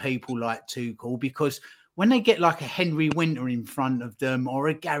interview people like Tuchel, because when they get like a Henry Winter in front of them or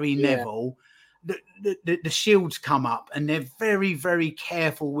a Gary Neville, the shields come up and they're very, very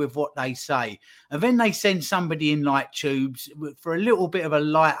careful with what they say. And then they send somebody in like Tubes for a little bit of a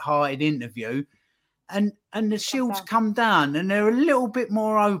light-hearted interview, and the shields come down and they're a little bit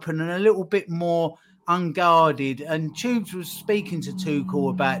more open and a little bit more unguarded. And Tubes was speaking to Tuchel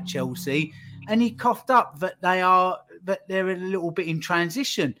about Chelsea, and he coughed up that they're a little bit in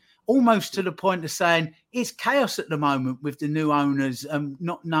transition, almost to the point of saying it's chaos at the moment with the new owners,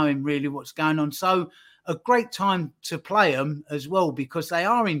 not knowing really what's going on. So a great time to play them as well, because they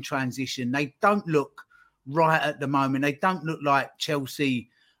are in transition. They don't look right at the moment. They don't look like Chelsea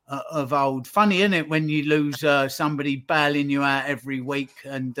of old. Funny, isn't it, when you lose somebody bailing you out every week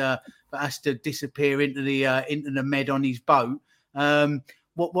and has to disappear into the med on his boat?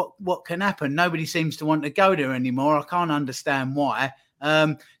 What can happen? Nobody seems to want to go there anymore. I can't understand why.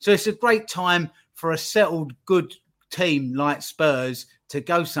 So it's a great time for a settled, good team like Spurs to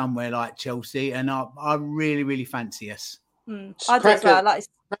go somewhere like Chelsea, and I really, really fancy us. I do as well.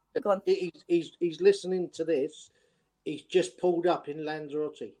 Go on. He's listening to this. He's just pulled up in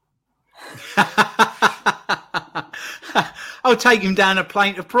Lanzarote. I'll take him down a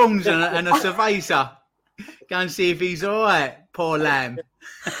plate of prawns and a cerveza. Go and see if he's all right. Poor lamb.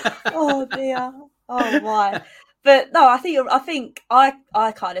 Oh dear. Oh my. But no, I think I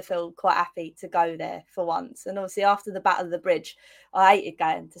kind of feel quite happy to go there for once. And obviously after the Battle of the Bridge, I hated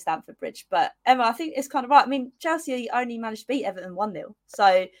going to Stamford Bridge. But Emma, I think it's kind of right. I mean, Chelsea only managed to beat Everton 1-0.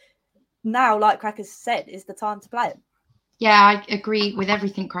 So now, like Crackers said, is the time to play them. Yeah, I agree with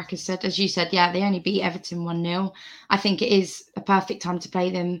everything Crackers said. As you said, yeah, they only beat Everton 1-0. I think it is a perfect time to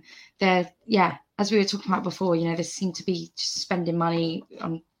play them. As we were talking about before, they seem to be just spending money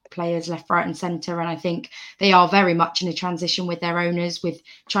on players left, right and centre. And I think they are very much in a transition with their owners, with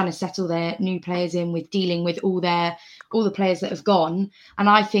trying to settle their new players in, with dealing with all the players that have gone. And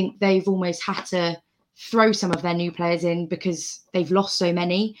I think they've almost had to throw some of their new players in because they've lost so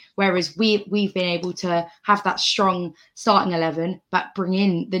many, whereas we've been able to have that strong starting 11 but bring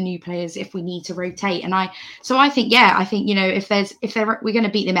in the new players if we need to rotate. And I think if we're going to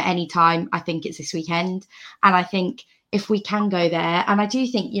beat them at any time, I think it's this weekend. And I think if we can go there, and I do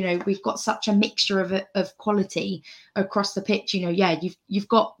think we've got such a mixture of quality across the pitch. You've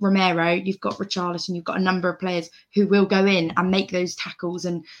got Romero, you've got Richarlison, you've got a number of players who will go in and make those tackles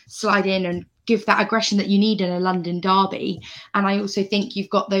and slide in and give that aggression that you need in a London derby. And I also think you've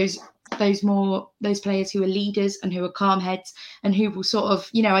got those players who are leaders and who are calm heads and who will sort of,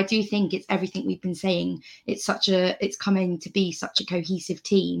 I do think it's everything we've been saying. It's coming to be such a cohesive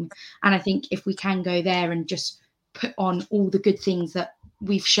team. And I think if we can go there and just put on all the good things that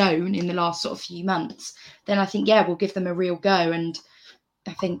we've shown in the last sort of few months, then I think, we'll give them a real go. And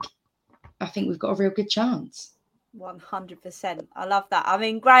I think we've got a real good chance. 100%. I love that. I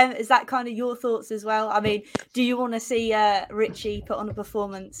mean, Graham, is that kind of your thoughts as well? I mean, do you want to see Richie put on a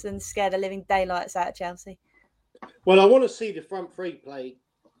performance and scare the living daylights out of Chelsea? Well, I want to see the front three play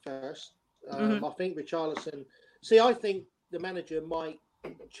first. I think Richarlison... I think the manager might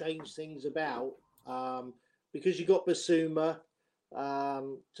change things about because you got Basuma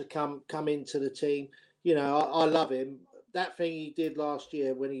to come into the team. I love him. That thing he did last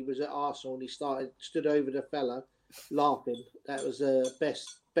year when he was at Arsenal and he stood over the fella laughing. That was the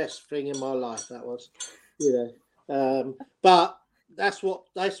best thing in my life. That was, but that's what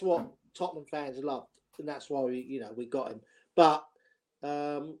Tottenham fans loved, and that's why we got him. But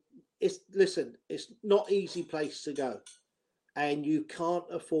it's not an easy place to go, and you can't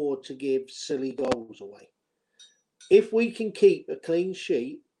afford to give silly goals away. If we can keep a clean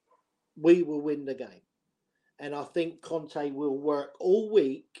sheet, we will win the game. And I think Conte will work all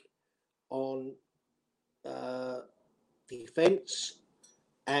week on defence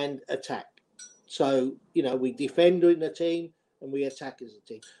and attack. So, we defend in a team and we attack as a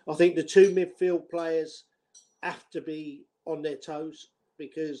team. I think the two midfield players have to be on their toes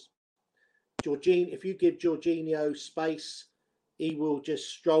because if you give Jorginho space, he will just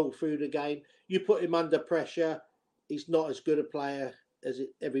stroll through the game. You put him under pressure, he's not as good a player as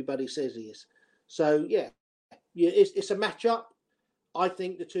everybody says he is. So, it's a match-up. I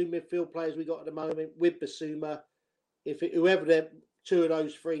think the two midfield players we got at the moment with Basuma, whoever the two of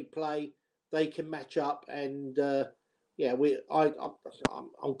those three play, they can match up. And I'm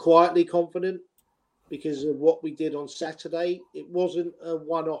quietly confident because of what we did on Saturday. It wasn't a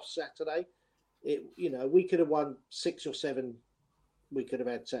one-off Saturday. We could have won 6 or 7. We could have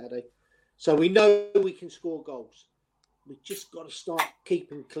had Saturday, so we know we can score goals. We just got to start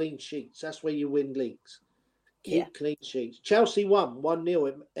keeping clean sheets. That's where you win leagues. Keep clean sheets. Chelsea won 1-0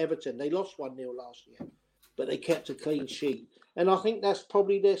 at Everton. They lost 1-0 last year. but they kept a clean sheet. And I think that's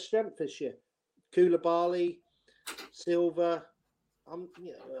probably their strength this year. Koulibaly, Silva,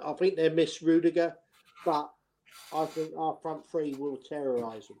 I think they miss Rudiger, but I think our front three will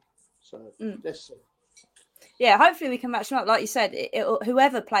terrorise them. So let's see. Yeah, hopefully we can match them up. Like you said,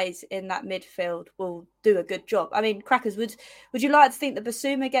 whoever plays in that midfield will do a good job. I mean, Crackers, would you like to think that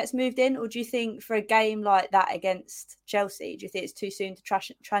Basuma gets moved in, or do you think for a game like that against Chelsea, do you think it's too soon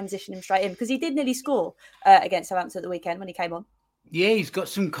to transition him straight in? Because he did nearly score against Southampton at the weekend when he came on. Yeah, he's got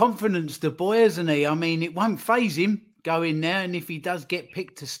some confidence, the boy, hasn't he? I mean, it won't faze him going there, and if he does get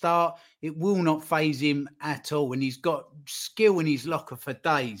picked to start, it will not faze him at all. And he's got skill in his locker for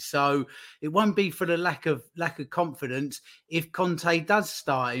days, so it won't be for the lack of confidence if Conte does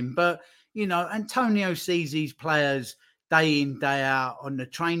start him. But Antonio sees these players day in, day out on the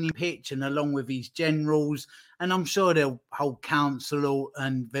training pitch and along with his generals. And I'm sure they'll hold council,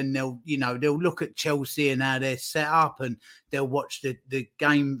 and then they'll look at Chelsea and how they're set up, and they'll watch the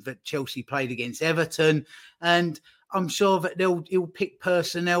game that Chelsea played against Everton. And I'm sure that he'll pick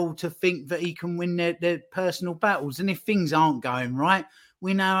personnel to think that he can win their personal battles. And if things aren't going right,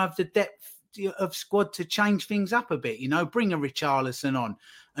 we now have the depth of squad to change things up a bit. Bring a Richarlison on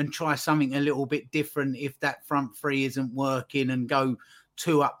and try something a little bit different if that front three isn't working, and go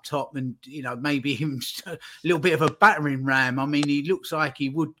two up top, and maybe him a little bit of a battering ram. I mean, he looks like he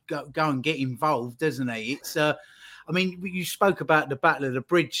would go and get involved, doesn't he? It's you spoke about the Battle of the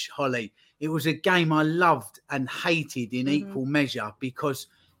Bridge, Holly. It was a game I loved and hated in equal measure, because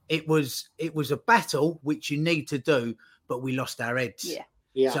it was a battle which you need to do, but we lost our heads.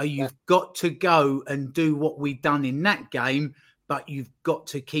 Yeah. So you've got to go and do what we've done in that game, but you've got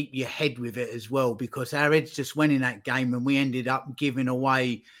to keep your head with it as well, because our heads just went in that game and we ended up giving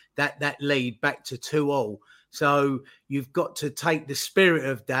away that lead back to 2-2. So you've got to take the spirit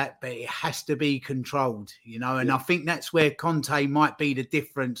of that, but it has to be controlled, and I think that's where Conte might be the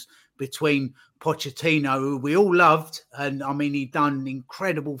difference between Pochettino, who we all loved. And I mean, he done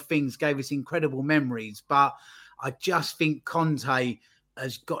incredible things, gave us incredible memories, but I just think Conte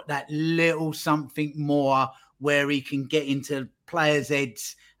has got that little something more where he can get into players'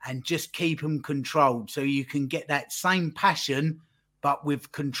 heads and just keep them controlled, so you can get that same passion, but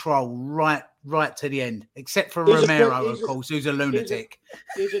with control right to the end, except for Romero, of course, who's a lunatic.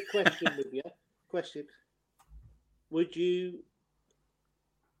 Here's a question with you. Would you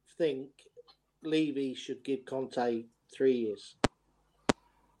think Levy should give Conte 3 years?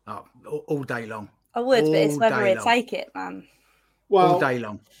 Oh, all day long. I would, but it's whether he'd take it, man. Well, all day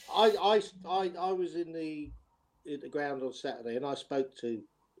long. I was in the ground on Saturday, and I spoke to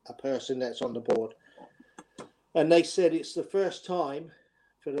a person that's on the board, and they said it's the first time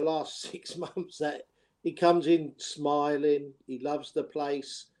for the last 6 months that he comes in smiling, he loves the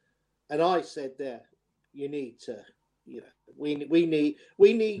place. And I said you need to, we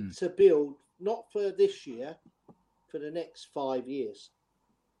need to build, not for this year, for the next 5 years.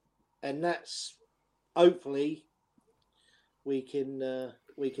 And that's, hopefully we can do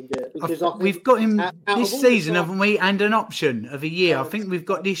it, because we've got him this season, haven't we? And an option of a year. I think we've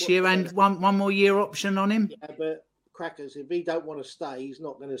got this year and one more year option on him. Yeah, but Crackers, if he don't want to stay, he's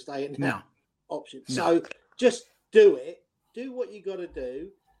not going to stay in that option. No. So just do it. Do what you got to do.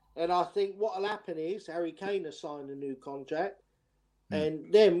 And I think what will happen is Harry Kane has signed a new contract,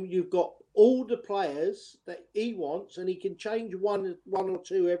 and then you've got all the players that he wants, and he can change one or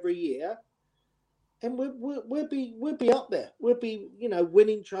two every year. And we'll be up there. We'll be,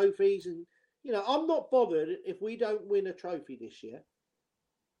 winning trophies. And, I'm not bothered if we don't win a trophy this year.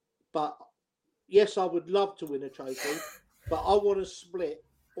 But, yes, I would love to win a trophy. But I want to split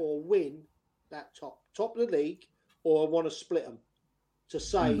or win that top of the league, or I want to split them to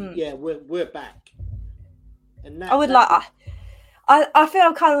say, we're back. And that, I feel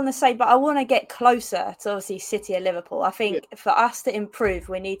I'm kind of on the same, but I want to get closer to, obviously, City and Liverpool. I think for us to improve,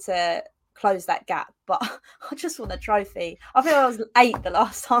 we need to close that gap, but I just want a trophy. I think I was 8 the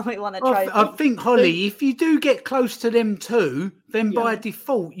last time we won a trophy. I think, Holly, if you do get close to them too, then by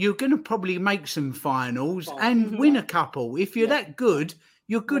default you're going to probably make some finals and win a couple. If you're that good,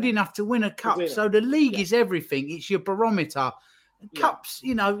 you're good enough to win a cup. So the league is everything. It's your barometer. Cups,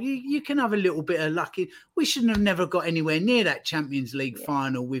 you can have a little bit of luck. We shouldn't have never got anywhere near that Champions League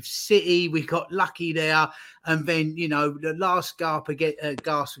final with City. We got lucky there. And then, the last gasp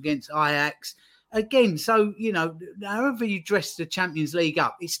against Ajax. Again, so, however you dress the Champions League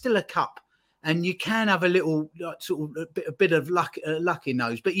up, it's still a cup. And you can have a little a bit of luck in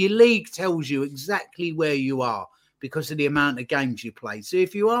those. But your league tells you exactly where you are because of the amount of games you play. So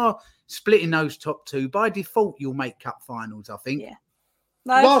if you are splitting those top two, by default, you'll make cup finals, I think. Yeah.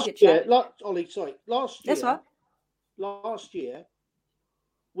 No, last year, Ollie, sorry, last year, that's right. Last year,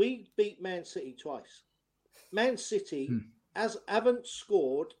 we beat Man City twice. Man City haven't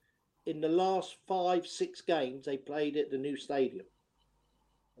scored in the last 5-6 games they played at the new stadium.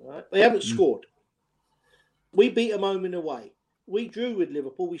 Right? They haven't scored. We beat them home and away. We drew with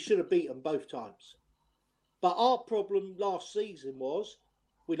Liverpool. We should have beat them both times. But our problem last season was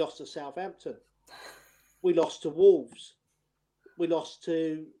we lost to Southampton. We lost to Wolves. We lost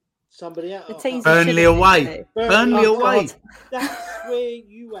to somebody else. The teams Burnley away. Burnley away. That's where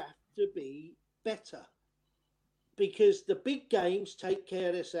you have to be better. Because the big games take care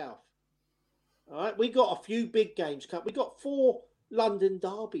of themselves. All right, we got a few big games coming. We got 4 London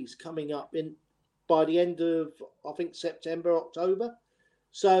derbies coming up by the end of, I think, September, October.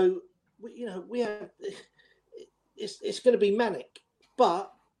 So we have it's going to be manic,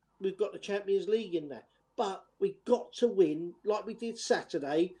 but we've got the Champions League in there. But we got to win like we did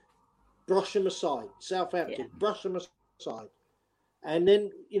Saturday. Brush them aside. Southampton, brush them aside. And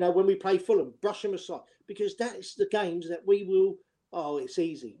then, when we play Fulham, brush them aside. Because that's the games that we will, it's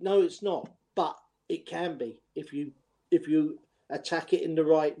easy. No, it's not. But it can be if you attack it in the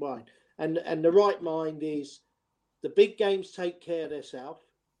right mind. And the right mind is the big games take care of themselves.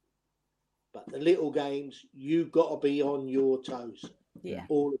 But the little games, you've got to be on your toes. Yeah.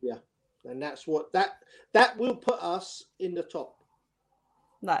 All of you. And that's what that will put us in the top.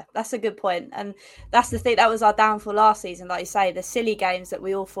 No, that's a good point. And that's the thing. That was our downfall last season. Like you say, the silly games that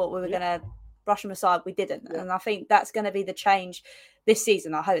we all thought we were going to brush them aside, we didn't. Yeah. And I think that's going to be the change this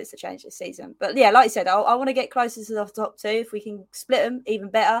season. I hope it's the change this season. But yeah, like you said, I want to get closer to the top 2. If we can split them, even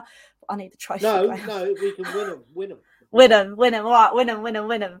better. I need the trophy. No, we can win them. Win them. All right, win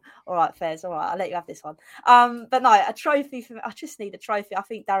them. All right, Fairs. All right, I'll let you have this one. But no, a trophy for me. I just need a trophy. I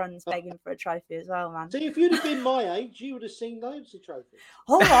think Darren's begging for a trophy as well, man. See, if you'd have been my age, you would have seen loads of trophies.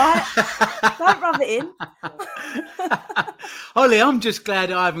 All right, don't rub it in. Ollie, I'm just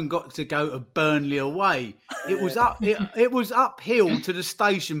glad I haven't got to go to Burnley away. It was it was uphill to the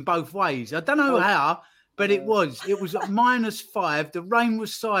station both ways. I don't know how, but it was at -5. The rain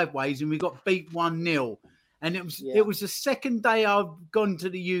was sideways, and we got beat 1-0. And it was the second day I've gone to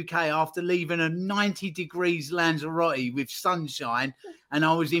the UK after leaving a 90 degrees Lanzarote with sunshine, and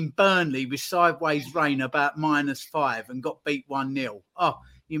I was in Burnley with sideways rain about -5 and got beat 1-0. Oh,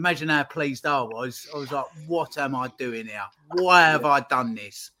 you imagine how pleased I was. I was like, what am I doing here? Why have I done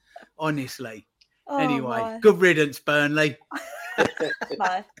this? Honestly. Anyway, good riddance, Burnley.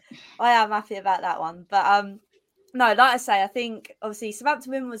 No, I am happy about that one. But no, like I say, I think obviously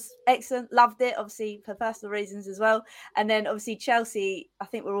Southampton win was excellent. Loved it, obviously for personal reasons as well. And then obviously Chelsea, I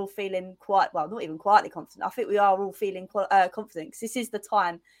think we're all feeling not even quietly confident. I think we are all feeling confident because this is the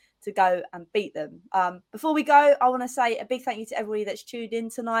time to go and beat them. Before we go, I want to say a big thank you to everybody that's tuned in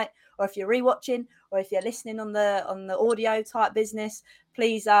tonight, or if you're rewatching, or if you're listening on the audio type business.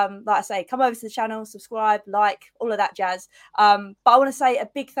 Please, like I say, come over to the channel, subscribe, like, all of that jazz. But I want to say a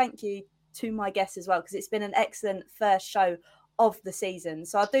big thank you to my guests as well, because it's been an excellent first show of the season.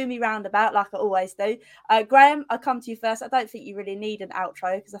 So I'll do me roundabout like I always do. Graham, I'll come to you first. I don't think you really need an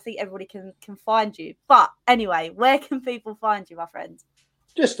outro because I think everybody can find you. But anyway, where can people find you, my friend?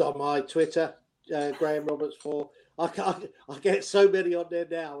 Just on my Twitter, Graham Roberts 4. I get so many on there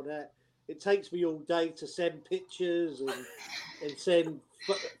now that it takes me all day to send pictures and send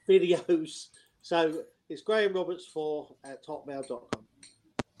videos. So it's Graham Roberts 4 at hotmail.com.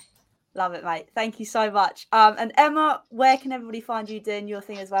 Love it, mate. Thank you so much. And Emma, where can everybody find you doing your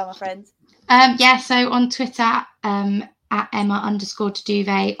thing as well, my friend? So on Twitter, at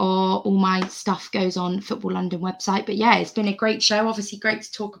Emma_Duvet, or all my stuff goes on Football London website. But yeah, it's been a great show. Obviously great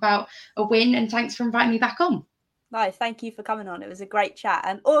to talk about a win, and thanks for inviting me back on. No, thank you for coming on. It was a great chat.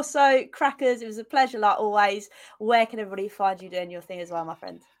 And also, Crackers, it was a pleasure like always. Where can everybody find you doing your thing as well, my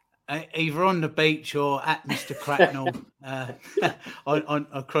friend? Either on the beach or at Mr. Cracknell on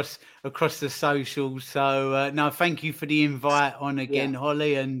across the socials. So no, thank you for the invite on again,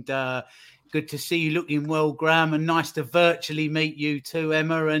 Holly, and good to see you looking well, Graham, and nice to virtually meet you too,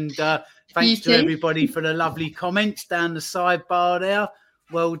 Emma. And thanks to everybody for the lovely comments down the sidebar there.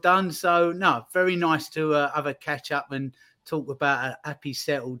 Well done. So no, very nice to have a catch up and talk about a happy,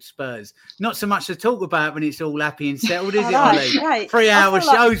 settled Spurs. Not so much to talk about when it's all happy and settled, is it, Ollie? Right. 3-hour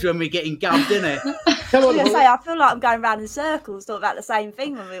shows when we're getting gubbed, isn't it? I feel like I'm going round in circles talking about the same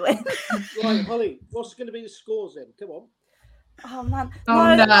thing when we win. Right, Holly, what's going to be the scores then? Come on. Oh, man.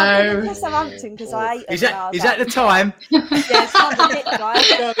 Oh, no. I'm Southampton because I hate Is that the time? Yes, I'm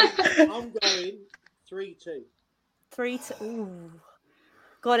going 3-2. 3-2. Ooh.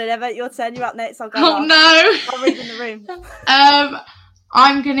 Go on, Emma, your turn. You're up next. I'll go. Oh, no. I'll read in the room.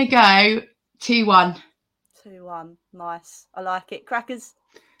 I'm going to go 2-1. 2-1. Nice. I like it. Crackers.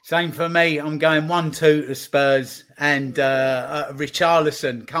 Same for me. I'm going 1-2 to Spurs, and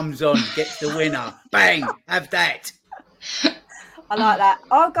Richarlison comes on, gets the winner. Bang! Have that. I like that.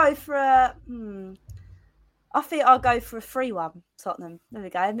 I'll go for a. I think I'll go for a 3-1 Tottenham. There we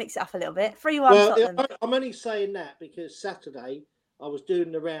go. Mix it up a little bit. 3-1 Tottenham. I'm only saying that because Saturday I was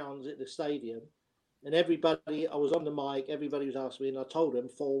doing the rounds at the stadium, and everybody, I was on the mic, everybody was asking me, and I told them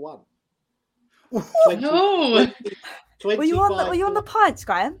 4-1. 20, were you on the pints,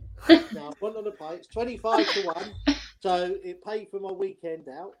 Graham? No, I wasn't on the pints. 25-1. So it paid for my weekend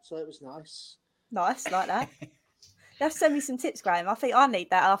out, so it was nice. Nice, like that. You have to send me some tips, Graham. I think I need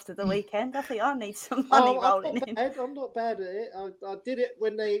that after the weekend. I think I need some money rolling in. I'm not bad at it. I did it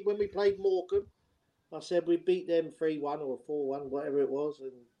when we played Morecambe. I said we beat them 3-1 or 4-1, whatever it was,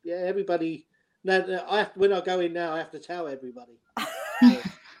 and yeah, everybody. No, when I go in now, I have to tell everybody.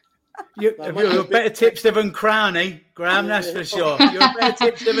 You're better tipster than Crowney, Graham. That's for sure. You're a better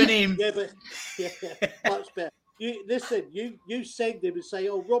tipster than him. Yeah, but much better. You listen. You send him and say,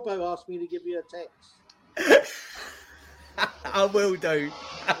 "Oh, Robbo asked me to give you a text." I will do.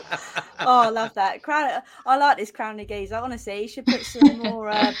 I love that. I like this Crowney geezer. Honestly, he should put some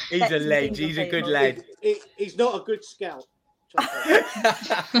more. He's a lad. He's a good lad. He's not a good scout.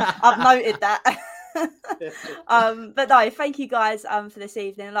 I've noted that. But no, thank you guys for this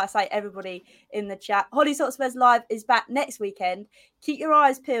evening. Like I say, everybody in the chat. Holly Hotspurs Live is back next weekend. Keep your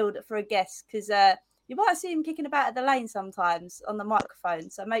eyes peeled for a guest, because you might see him kicking about at the lane sometimes on the microphone.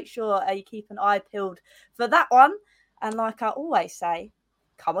 So make sure you keep an eye peeled for that one. And like I always say,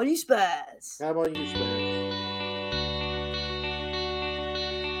 come on, you Spurs. Come on, you Spurs.